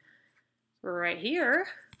output right here,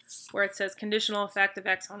 where it says conditional effect of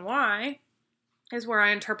X on Y, is where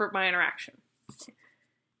I interpret my interaction.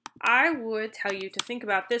 I would tell you to think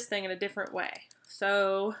about this thing in a different way.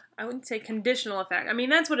 So I wouldn't say conditional effect. I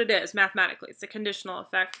mean, that's what it is mathematically. It's a conditional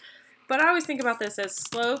effect. But I always think about this as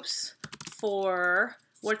slopes for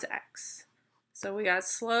what's X. So we got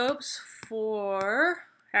slopes for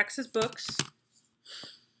X is books,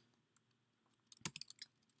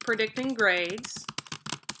 predicting grades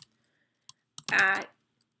at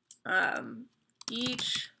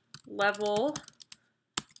each level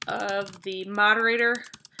of the moderator,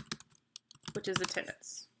 which is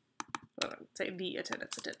attendance. Well, I would say the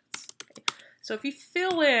attendance. Okay. So if you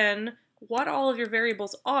fill in what all of your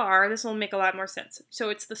variables are, this will make a lot more sense. So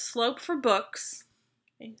it's the slope for books,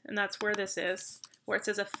 okay, and that's where this is, where it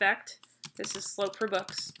says effect. This is slope for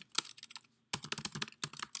books.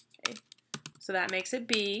 Okay. So that makes it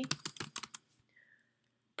B.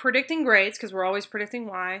 Predicting grades, because we're always predicting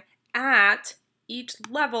Y, at each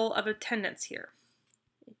level of attendance here.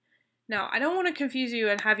 Now, I don't want to confuse you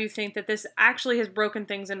and have you think that this actually has broken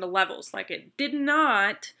things into levels. Like, it did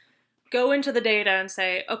not go into the data and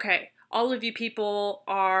say, okay, all of you people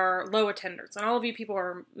are low attenders, and all of you people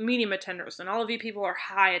are medium attenders, and all of you people are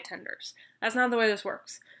high attenders. That's not the way this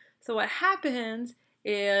works. So what happens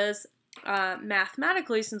is,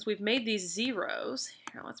 mathematically, since we've made these zeros,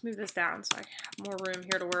 here, let's move this down so I have more room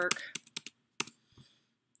here to work,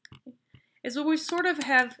 is what we sort of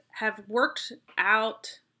have worked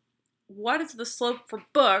out what is the slope for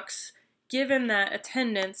books given that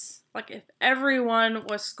attendance, like if everyone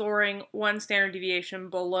was scoring 1 standard deviation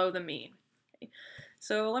below the mean. Okay.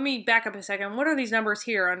 So let me back up a second. What are these numbers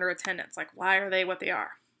here under attendance? Like, why are they what they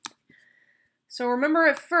are? So remember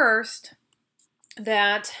at first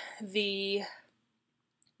that the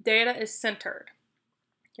data is centered,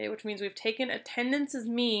 okay, which means we've taken attendance as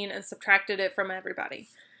mean and subtracted it from everybody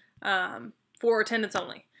for attendance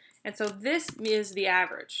only. And so this is the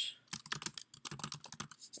average.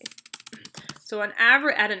 So at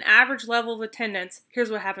an average level of attendance, here's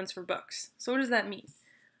what happens for books. So what does that mean?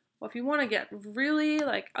 Well, if you want to get really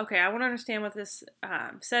like, okay, I want to understand what this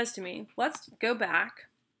says to me, let's go back,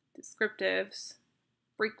 descriptives,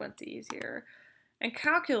 frequencies here, and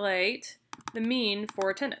calculate the mean for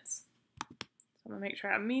attendance. So I'm going to make sure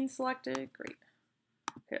I have mean selected. Great.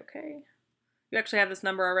 Okay. You actually have this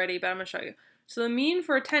number already, but I'm going to show you. So the mean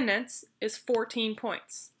for attendance is 14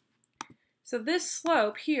 points. So this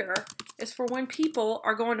slope here is for when people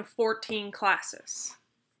are going to 14 classes.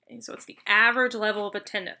 Okay, so it's the average level of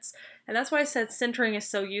attendance. And that's why I said centering is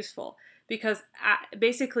so useful, because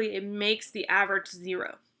basically it makes the average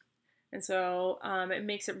 0. And so it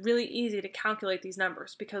makes it really easy to calculate these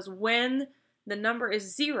numbers, because when the number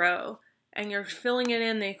is 0 and you're filling it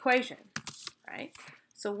in the equation, right?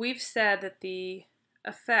 So we've said that the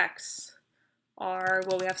effects are,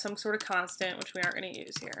 well, we have some sort of constant, which we aren't going to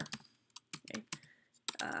use here, okay?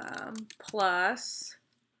 Plus,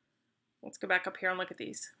 let's go back up here and look at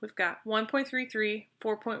these. We've got 1.33,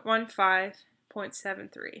 4.15,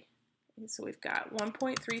 0.73. So we've got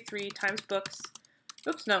 1.33 times books,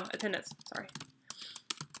 oops, no, attendance, sorry,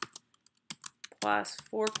 plus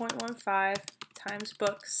 4.15 times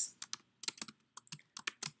books,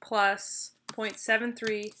 plus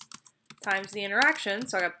 0.73 times the interaction,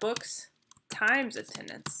 so I got books times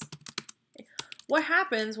attendance. Okay. What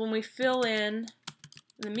happens when we fill in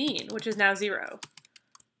the mean, which is now 0?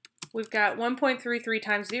 We've got 1.33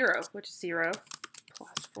 times 0, which is 0,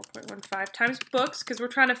 plus 4.15 times books, because we're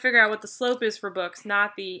trying to figure out what the slope is for books,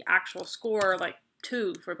 not the actual score, like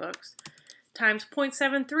 2 for books, times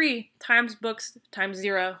 0.73 times books times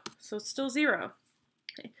 0, so it's still 0.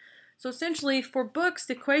 Okay. So essentially, for books,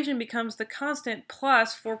 the equation becomes the constant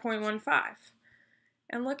plus 4.15.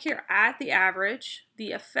 And look here, at the average,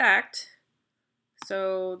 the effect,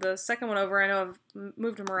 so the second one over, I know I've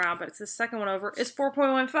moved them around, but it's the second one over, is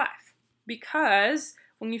 4.15. Because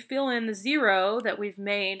when you fill in the 0 that we've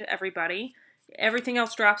made everybody, everything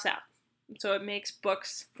else drops out. So it makes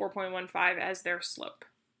books 4.15 as their slope.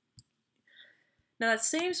 Now that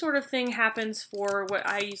same sort of thing happens for what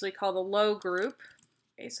I usually call the low group.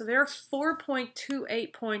 Okay, so they're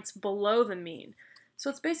 4.28 points below the mean. So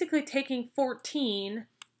it's basically taking 14,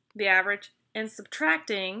 the average, and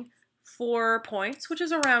subtracting 4 points, which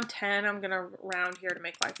is around 10. I'm going to round here to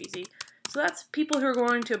make life easy. So that's people who are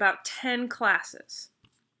going to about 10 classes.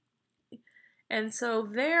 And so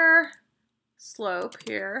their slope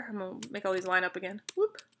here, I'm going to make all these line up again,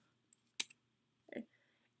 whoop, okay,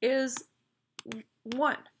 is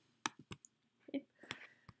 1. Okay.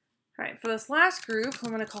 All right, for this last group, I'm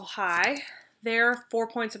going to call high. They're 4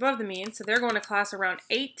 points above the mean, so they're going to class around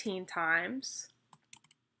 18 times.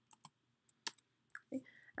 Okay.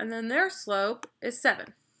 And then their slope is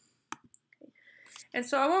 7. Okay. And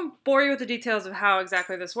so I won't bore you with the details of how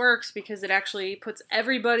exactly this works, because it actually puts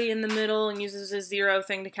everybody in the middle and uses a 0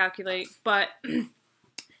 thing to calculate. But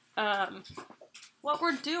what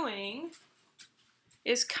we're doing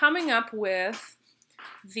is coming up with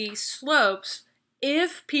the slopes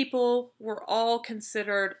if people were all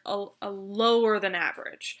considered a lower than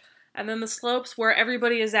average, and then the slopes where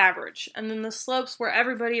everybody is average, and then the slopes where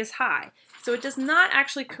everybody is high. So it does not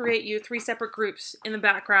actually create you 3 separate groups in the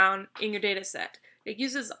background in your data set. It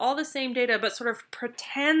uses all the same data, but sort of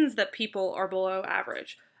pretends that people are below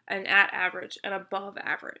average and at average and above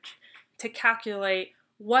average to calculate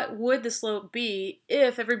what would the slope be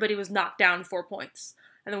if everybody was knocked down 4 points,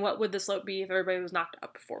 and then what would the slope be if everybody was knocked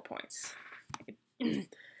up 4 points.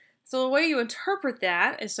 So the way you interpret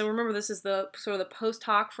that is, so remember this is the sort of the post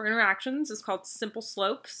hoc for interactions, it's called simple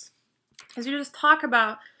slopes, is you just talk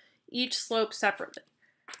about each slope separately.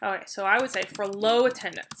 Okay, so I would say for low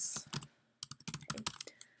attendance,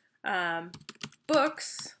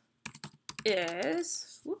 books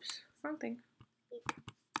is, whoops, wrong thing.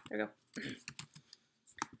 There we go.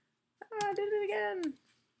 I did it again.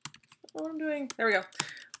 What am I doing? There we go.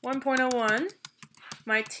 1.01.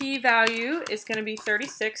 My t-value is going to be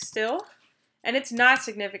 36 still, and it's not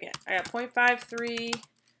significant. I got 0.53,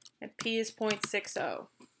 and p is 0.60.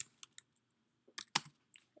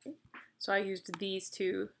 Okay. So I used these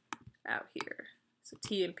two out here, so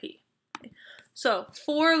t and p. Okay. So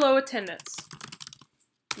for low attendance,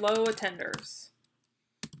 low attenders,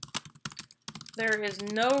 there is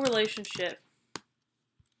no relationship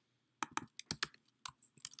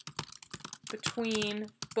between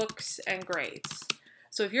books and grades.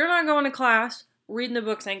 So if you're not going to class, reading the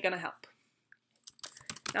books ain't going to help.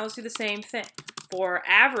 Now let's do the same thing for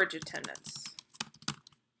average attendance.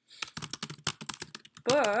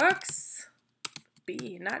 Books,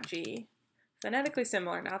 B, not G, phonetically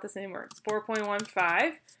similar, not the same words.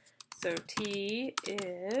 4.15, so T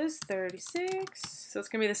is 36, so it's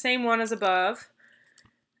going to be the same one as above.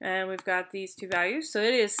 And we've got these two values, so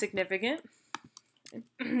it is significant.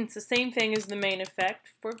 It's the same thing as the main effect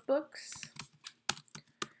for books.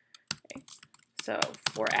 Okay. So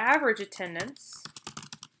for average attendance,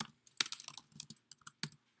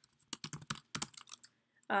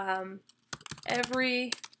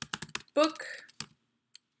 every book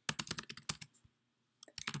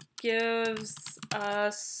gives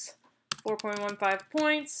us 4.15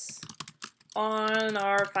 points on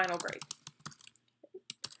our final grade.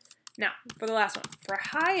 Now, for the last one, for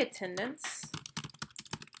high attendance,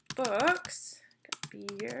 books, got to be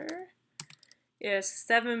here, is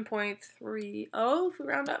 7.30 if we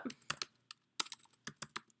round up.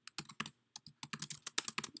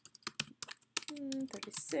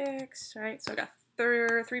 36, right? So I got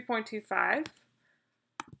 3.25.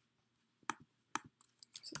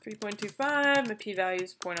 So 3.25, the p-value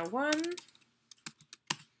is 0.01.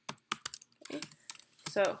 Okay.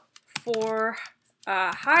 So for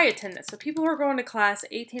high attendance, so people who are going to class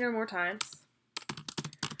 18 or more times,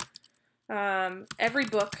 every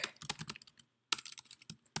book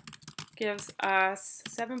gives us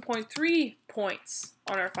 7.3 points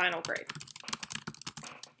on our final grade.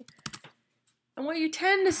 And what you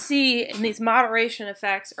tend to see in these moderation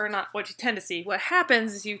effects, or not what you tend to see, what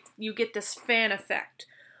happens is you get this fan effect,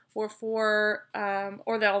 or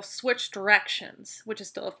they'll switch directions, which is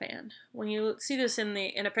still a fan. When you see this in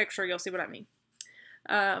a picture, you'll see what I mean.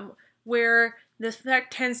 Where this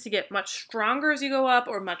effect tends to get much stronger as you go up,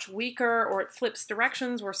 or much weaker, or it flips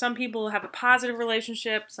directions, where some people have a positive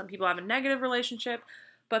relationship, some people have a negative relationship.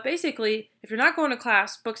 But basically, if you're not going to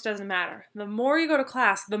class, books doesn't matter. The more you go to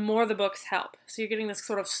class, the more the books help. So you're getting this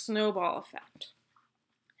sort of snowball effect.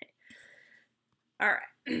 Okay. All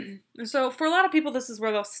right. And so for a lot of people, this is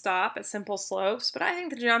where they'll stop at simple slopes. But I think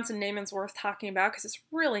the Johnson-Neyman's worth talking about because it's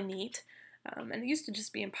really neat. And it used to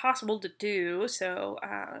just be impossible to do. So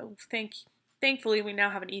thankfully, we now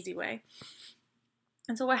have an easy way.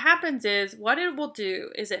 And so what happens is, what it will do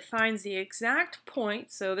is it finds the exact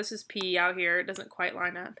point, so this is P out here, it doesn't quite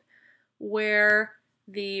line up, where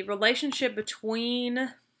the relationship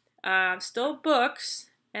between still books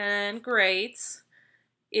and grades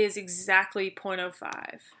is exactly 0.05.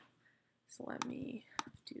 So let me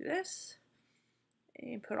do this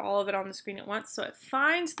and put all of it on the screen at once. So it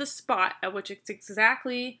finds the spot at which it's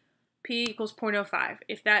exactly P equals 0.05.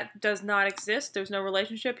 If that does not exist, there's no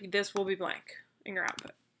relationship, this will be blank in your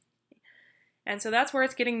output. And so that's where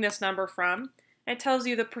it's getting this number from. It tells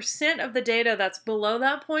you the percent of the data that's below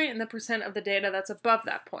that point and the percent of the data that's above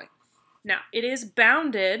that point. Now, it is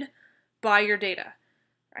bounded by your data,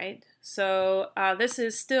 right? So this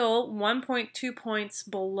is still 1.2 points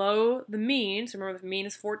below the mean. So remember, the mean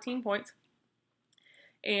is 14 points.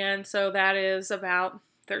 And so that is about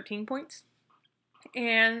 13 points.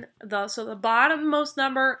 And so the bottommost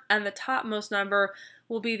number and the topmost number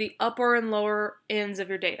will be the upper and lower ends of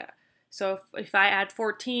your data. So if I add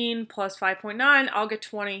 14 plus 5.9, I'll get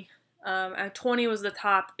 20. And 20 was the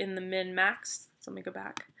top in the min-max. So let me go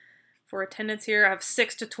back. For attendance here, I have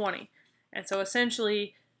 6 to 20. And so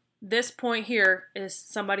essentially, this point here is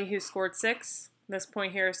somebody who scored 6. This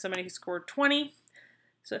point here is somebody who scored 20.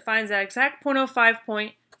 So it finds that exact 0.05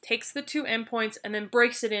 point, takes the two endpoints, and then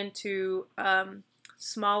breaks it into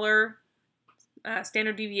smaller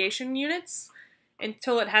standard deviation units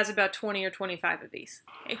until it has about 20 or 25 of these.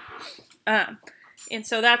 Okay? And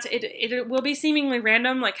so that's it. It will be seemingly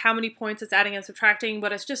random, like how many points it's adding and subtracting,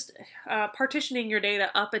 but it's just partitioning your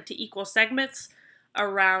data up into equal segments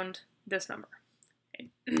around this number.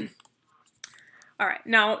 Okay. All right,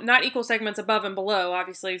 now not equal segments above and below,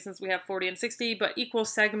 obviously, since we have 40 and 60, but equal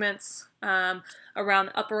segments around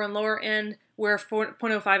the upper and lower end where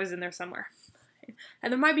 0.05 is in there somewhere.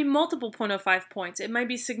 And there might be multiple 0.05 points. It might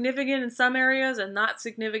be significant in some areas and not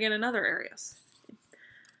significant in other areas.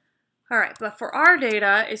 All right, but for our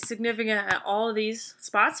data, it's significant at all of these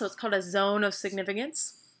spots, so it's called a zone of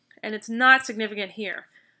significance, and it's not significant here.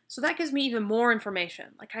 So that gives me even more information.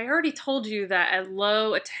 Like I already told you that at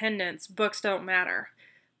low attendance, books don't matter.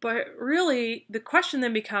 But really, the question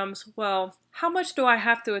then becomes, well, how much do I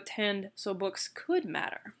have to attend so books could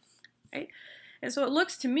matter? Right? And so it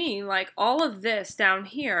looks to me like all of this down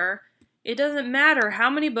here, it doesn't matter how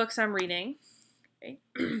many books I'm reading, okay?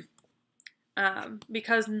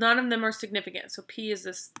 Because none of them are significant. So P is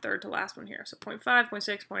this third to last one here. So 0.5,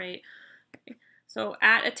 0.6, 0.8. Okay. So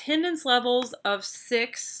at attendance levels of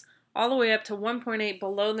 6 all the way up to 1.8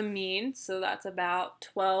 below the mean, so that's about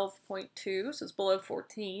 12.2, so it's below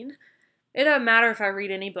 14, it doesn't matter if I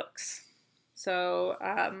read any books. So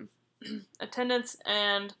attendance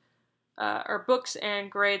and or books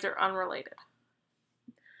and grades are unrelated.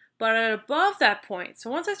 But at above that point, so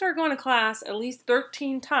once I start going to class at least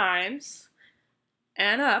 13 times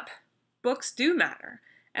and up, books do matter.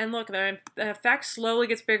 And look, the effect slowly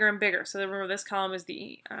gets bigger and bigger. So remember, this column is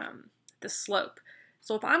the slope.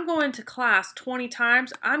 So if I'm going to class 20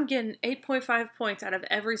 times, I'm getting 8.5 points out of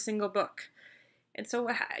every single book. And so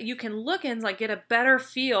you can look and like get a better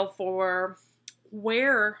feel for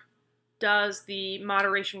where does the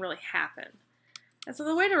moderation really happen. And so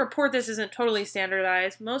the way to report this isn't totally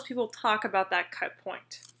standardized. Most people talk about that cut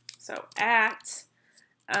point. So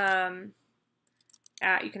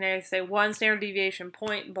you can either say 1 standard deviation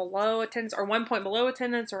point below attendance, or 1 point below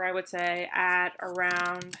attendance, or I would say at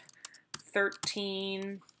around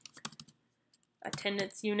 13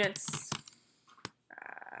 attendance units.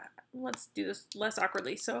 Let's do this less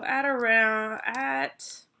awkwardly. So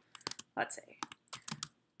let's say,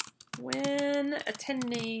 when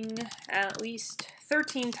attending at least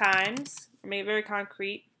 13 times, made very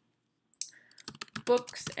concrete,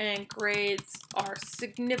 books and grades are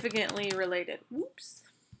significantly related. Whoops.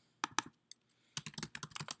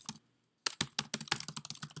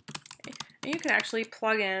 Okay. And you can actually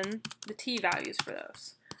plug in the t-values for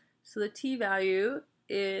those. So the t-value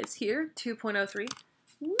is here, 2.03.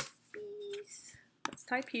 Whoopies. Let's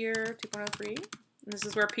type here, 2.03. And this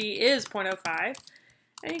is where p is 0.05.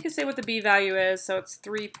 And you can say what the b-value is, so it's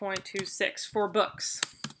 3.26 for books.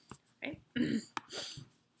 Okay.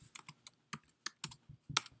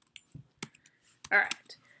 All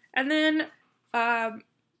right, and then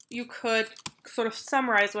you could sort of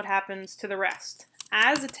summarize what happens to the rest.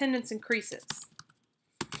 As attendance increases,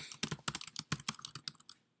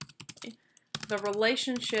 the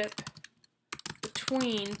relationship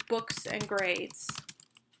between books and grades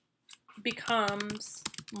becomes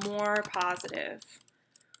more positive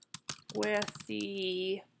with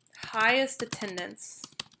the highest attendance,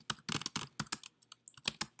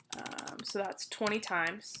 so that's 20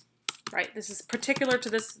 times. Right, this is particular to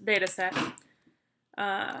this data set.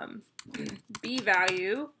 B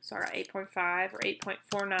value, sorry, 8.5 or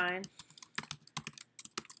 8.49.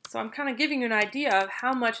 So I'm kind of giving you an idea of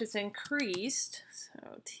how much it's increased.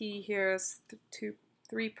 So T here is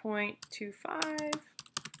 3.25.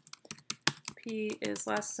 P is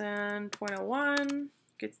less than 0.01.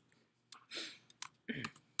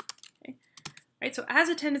 Right, so as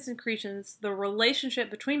attendance increases, the relationship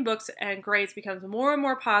between books and grades becomes more and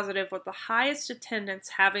more positive, with the highest attendance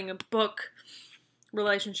having a book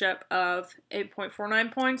relationship of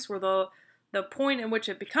 8.49 points, where the point in which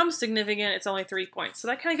it becomes significant, it's only 3 points. So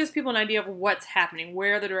that kind of gives people an idea of what's happening,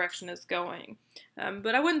 where the direction is going.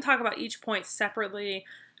 But I wouldn't talk about each point separately.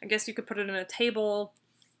 I guess you could put it in a table,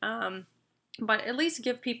 but at least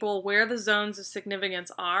give people where the zones of significance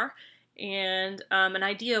are, and an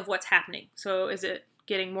idea of what's happening. So is it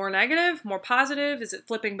getting more negative, more positive? Is it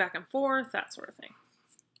flipping back and forth? That sort of thing.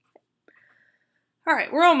 All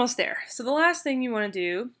right, we're almost there. So the last thing you want to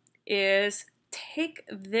do is take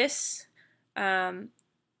this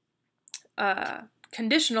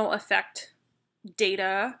conditional effect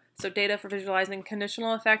data, so data for visualizing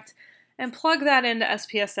conditional effect, and plug that into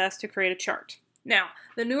SPSS to create a chart. Now,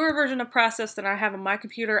 the newer version of Process that I have on my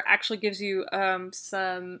computer actually gives you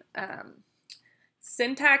some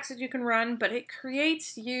syntax that you can run, but it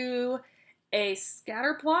creates you a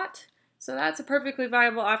scatter plot. So that's a perfectly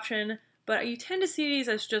viable option, but you tend to see these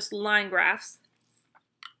as just line graphs.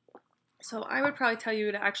 So I would probably tell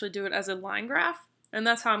you to actually do it as a line graph, and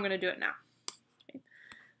that's how I'm going to do it now. Okay.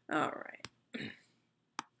 All right.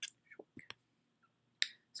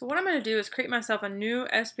 So what I'm going to do is create myself a new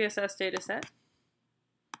SPSS data set.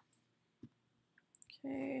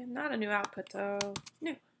 Okay, not a new output though.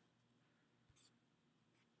 New.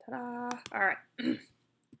 Ta-da! All right.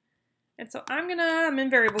 And so I'm in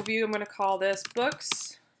variable view. I'm gonna call this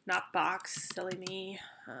books, not box. Silly me.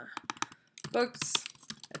 Books,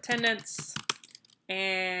 attendance,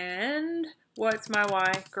 and what's my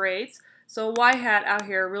Y? Grades. So Y hat out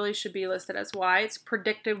here really should be listed as Y. It's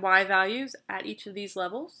predicted Y values at each of these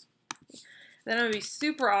levels. Then I'm gonna be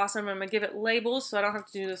super awesome. I'm gonna give it labels so I don't have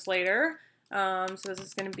to do this later. So this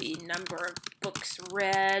is going to be number of books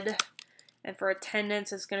read, and for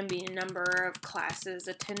attendance it's going to be number of classes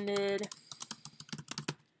attended,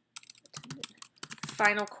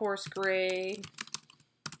 final course grade,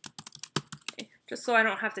 okay, just so I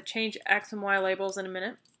don't have to change X and Y labels in a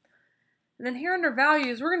minute. And then here under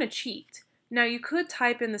values, we're going to cheat. Now you could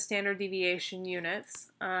type in the standard deviation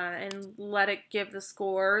units and let it give the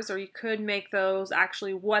scores, or you could make those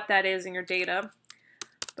actually what that is in your data.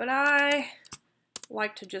 But I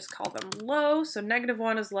like to just call them low, so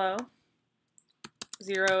 -1 is low,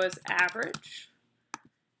 0 is average,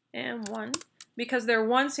 and 1, because they're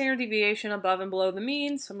 1 standard deviation above and below the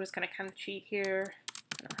mean, so I'm just going to kind of cheat here,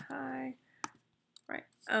 kind of high. Right.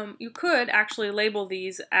 You could actually label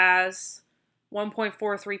these as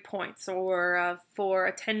 1.43 points, or for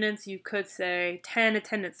attendance you could say 10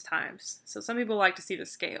 attendance times. So some people like to see the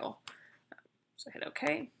scale. So hit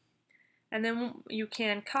OK. And then you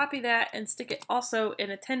can copy that and stick it also in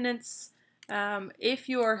attendance. If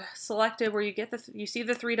you're selected where you see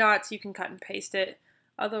the 3 dots, you can cut and paste it.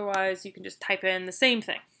 Otherwise, you can just type in the same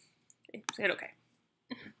thing. Okay, so hit OK.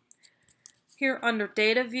 here under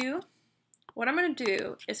data view, what I'm going to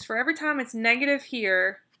do is for every time it's negative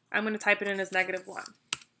here, I'm going to type it in as -1.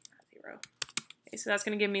 0. Okay, so that's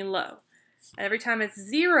going to give me low. And every time it's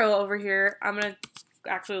 0 over here, I'm going to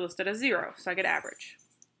actually list it as 0, so I get average.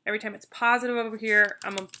 Every time it's positive over here,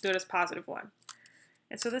 I'm going to do it as +1.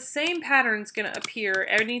 And so the same pattern is going to appear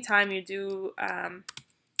anytime you do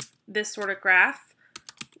this sort of graph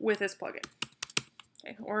with this plugin,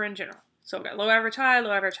 okay, or in general. So we've got low, average, high,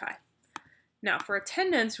 low, average, high. Now for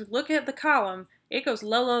attendance, look at the column. It goes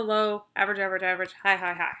low, low, low, average, average, average, high,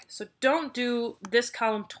 high, high. So don't do this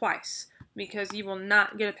column twice because you will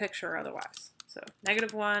not get a picture otherwise. So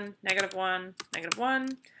 -1, -1,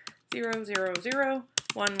 -1, 0, 0, 0,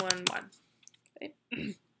 1, 1, 1. Okay.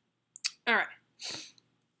 All right.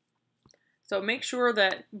 So make sure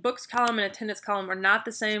that books column and attendance column are not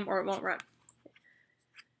the same or it won't run.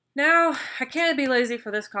 Now, I can't be lazy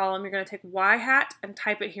for this column. You're going to take Y hat and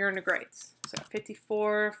type it here into grades. So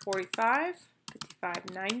 54.45,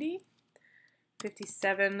 55.90,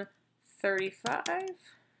 57.35,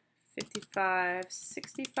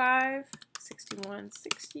 55.65,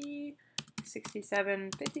 61.60,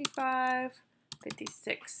 67.55,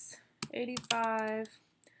 56.85,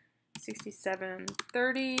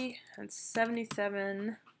 67.30, and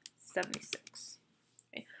 77.76.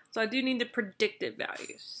 Okay, so I do need the predicted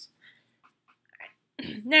values. Right.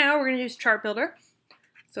 Now we're going to use Chart Builder.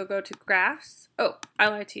 So go to Graphs. Oh, I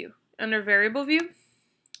lied to you. Under Variable View,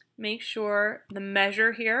 make sure the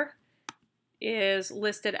measure here is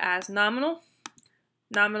listed as nominal,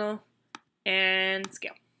 nominal, and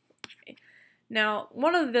scale. Okay. Now,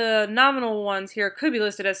 one of the nominal ones here could be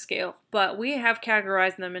listed as scale, but we have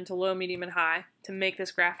categorized them into low, medium, and high to make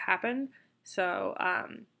this graph happen. So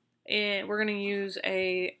we're going to use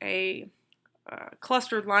a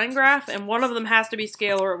clustered line graph, and one of them has to be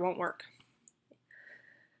scale or it won't work.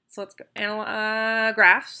 So let's go.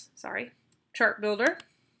 Graphs, sorry. Chart Builder.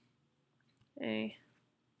 Okay.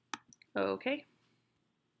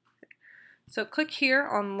 So click here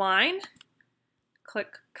on line.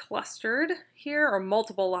 Click clustered here, or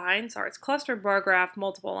multiple lines. Sorry, it's clustered bar graph,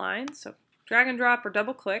 multiple lines. So drag and drop or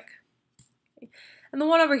double click. And the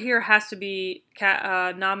one over here has to be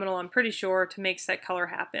nominal, I'm pretty sure, to make set color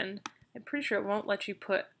happen. I'm pretty sure it won't let you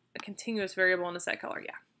put a continuous variable in the set color.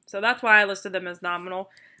 Yeah. So that's why I listed them as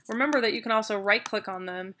nominal. Remember that you can also right click on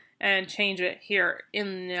them and change it here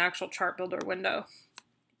in the actual Chart Builder window.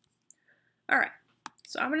 Alright,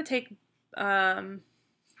 so I'm going to take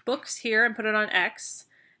books here and put it on X.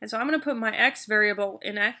 And so I'm going to put my X variable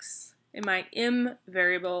in X and my M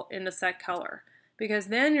variable in the set color, because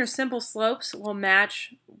then your simple slopes will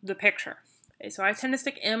match the picture. Okay, so I tend to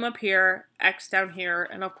stick M up here, X down here,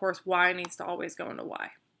 and of course Y needs to always go into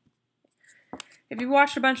Y. If you've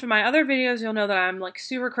watched a bunch of my other videos, you'll know that I'm like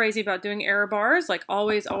super crazy about doing error bars, like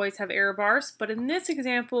always have error bars. But in this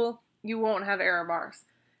example, you won't have error bars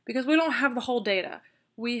because we don't have the whole data.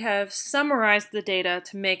 We have summarized the data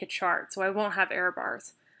to make a chart, so I won't have error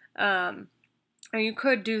bars. And you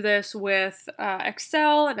could do this with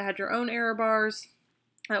Excel and add your own error bars.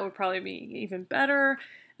 That would probably be even better.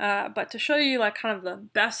 But to show you like kind of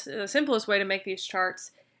the simplest way to make these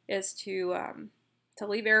charts is to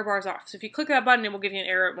leave error bars off. So if you click that button, it will give you an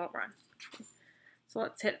error, it won't run. So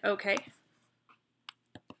let's hit OK.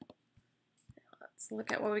 Let's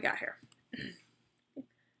look at what we got here.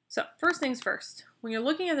 So first things first, when you're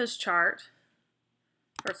looking at this chart,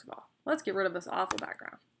 first of all, let's get rid of this awful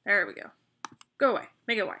background. There we go. Go away,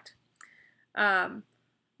 make it white.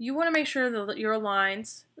 You want to make sure that your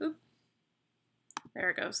lines, there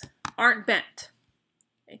it goes, aren't bent.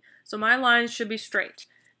 Okay. So my lines should be straight.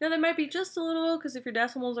 Now they might be just a little, because if your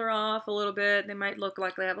decimals are off a little bit, they might look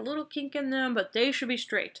like they have a little kink in them, but they should be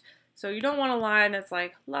straight. So you don't want a line that's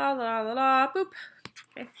like la la la la boop.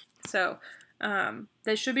 Okay. So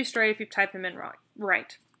they should be straight if you type them in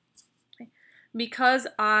right. Okay. Because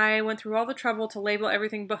I went through all the trouble to label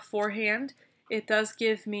everything beforehand, it does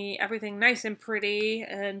give me everything nice and pretty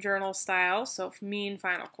and journal style. So mean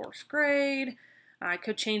final course grade. I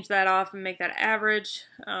could change that off and make that average.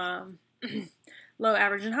 Low,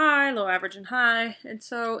 average, and high, low, average, and high, and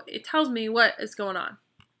so it tells me what is going on.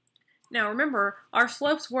 Now remember, our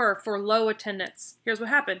slopes were for low attendance. Here's what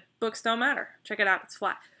happened. Books don't matter. Check it out, it's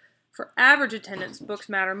flat. For average attendance, books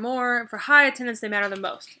matter more, and for high attendance, they matter the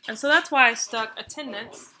most. And so that's why I stuck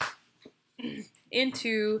attendance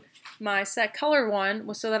into my set color one,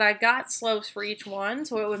 was so that I got slopes for each one,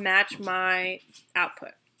 so it would match my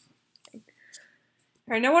output. Okay.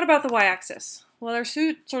 All right, now what about the y-axis? Well, there's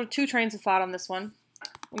sort of two trains of thought on this one.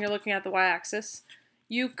 When you're looking at the y-axis,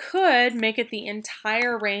 you could make it the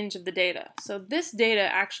entire range of the data. So this data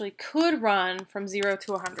actually could run from 0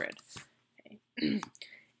 to 100. Okay.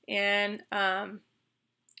 And, oh,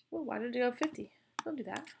 why did it go 50? Don't do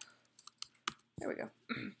that. There we go.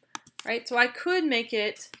 Right, so I could make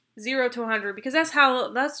it 0 to 100 because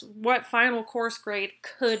that's what final course grade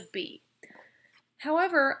could be.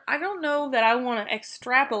 However, I don't know that I want to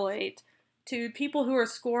extrapolate to people who are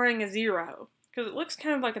scoring a 0, because it looks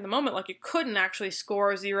kind of like at the moment like you couldn't actually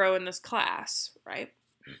score a 0 in this class, right?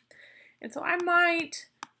 And so I might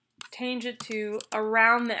change it to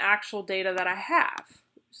around the actual data that I have.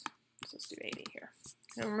 Oops. So let's do 80 here.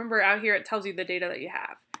 And remember, out here it tells you the data that you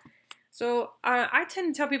have. So I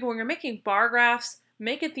tend to tell people when you're making bar graphs,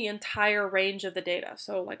 make it the entire range of the data.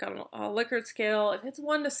 So like on a Likert scale, if it's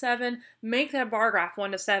 1 to 7, make that bar graph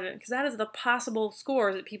 1 to 7, because that is the possible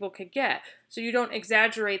scores that people could get. So you don't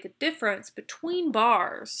exaggerate the difference between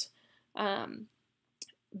bars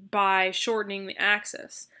by shortening the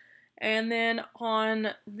axis. And then on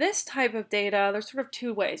this type of data, there's sort of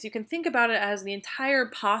two ways. You can think about it as the entire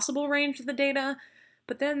possible range of the data,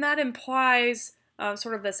 but then that implies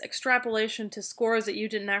sort of this extrapolation to scores that you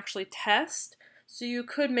didn't actually test. So you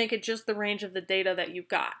could make it just the range of the data that you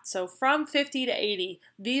got. So from 50 to 80,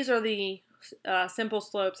 these are the simple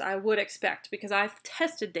slopes I would expect because I've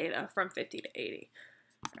tested data from 50 to 80.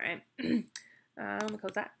 All right, let me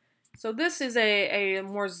close that. So this is a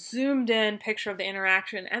more zoomed in picture of the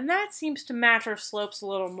interaction, and that seems to match our slopes a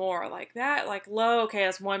little more. Like that, like low, okay,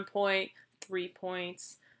 has 1 point, 3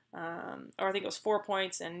 points, or I think it was 4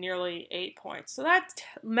 points and nearly 8 points. So that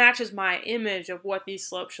matches my image of what these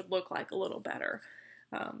slopes should look like a little better.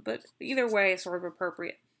 But either way is sort of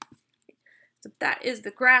appropriate. So that is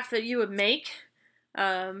the graph that you would make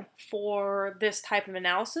for this type of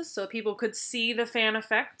analysis, so people could see the fan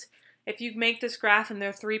effect. If you make this graph and there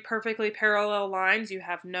are 3 perfectly parallel lines, you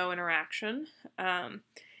have no interaction. And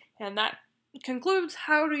that concludes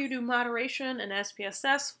how do you do moderation in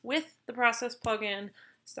SPSS with the process plugin,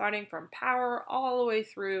 starting from power all the way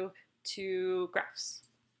through to graphs.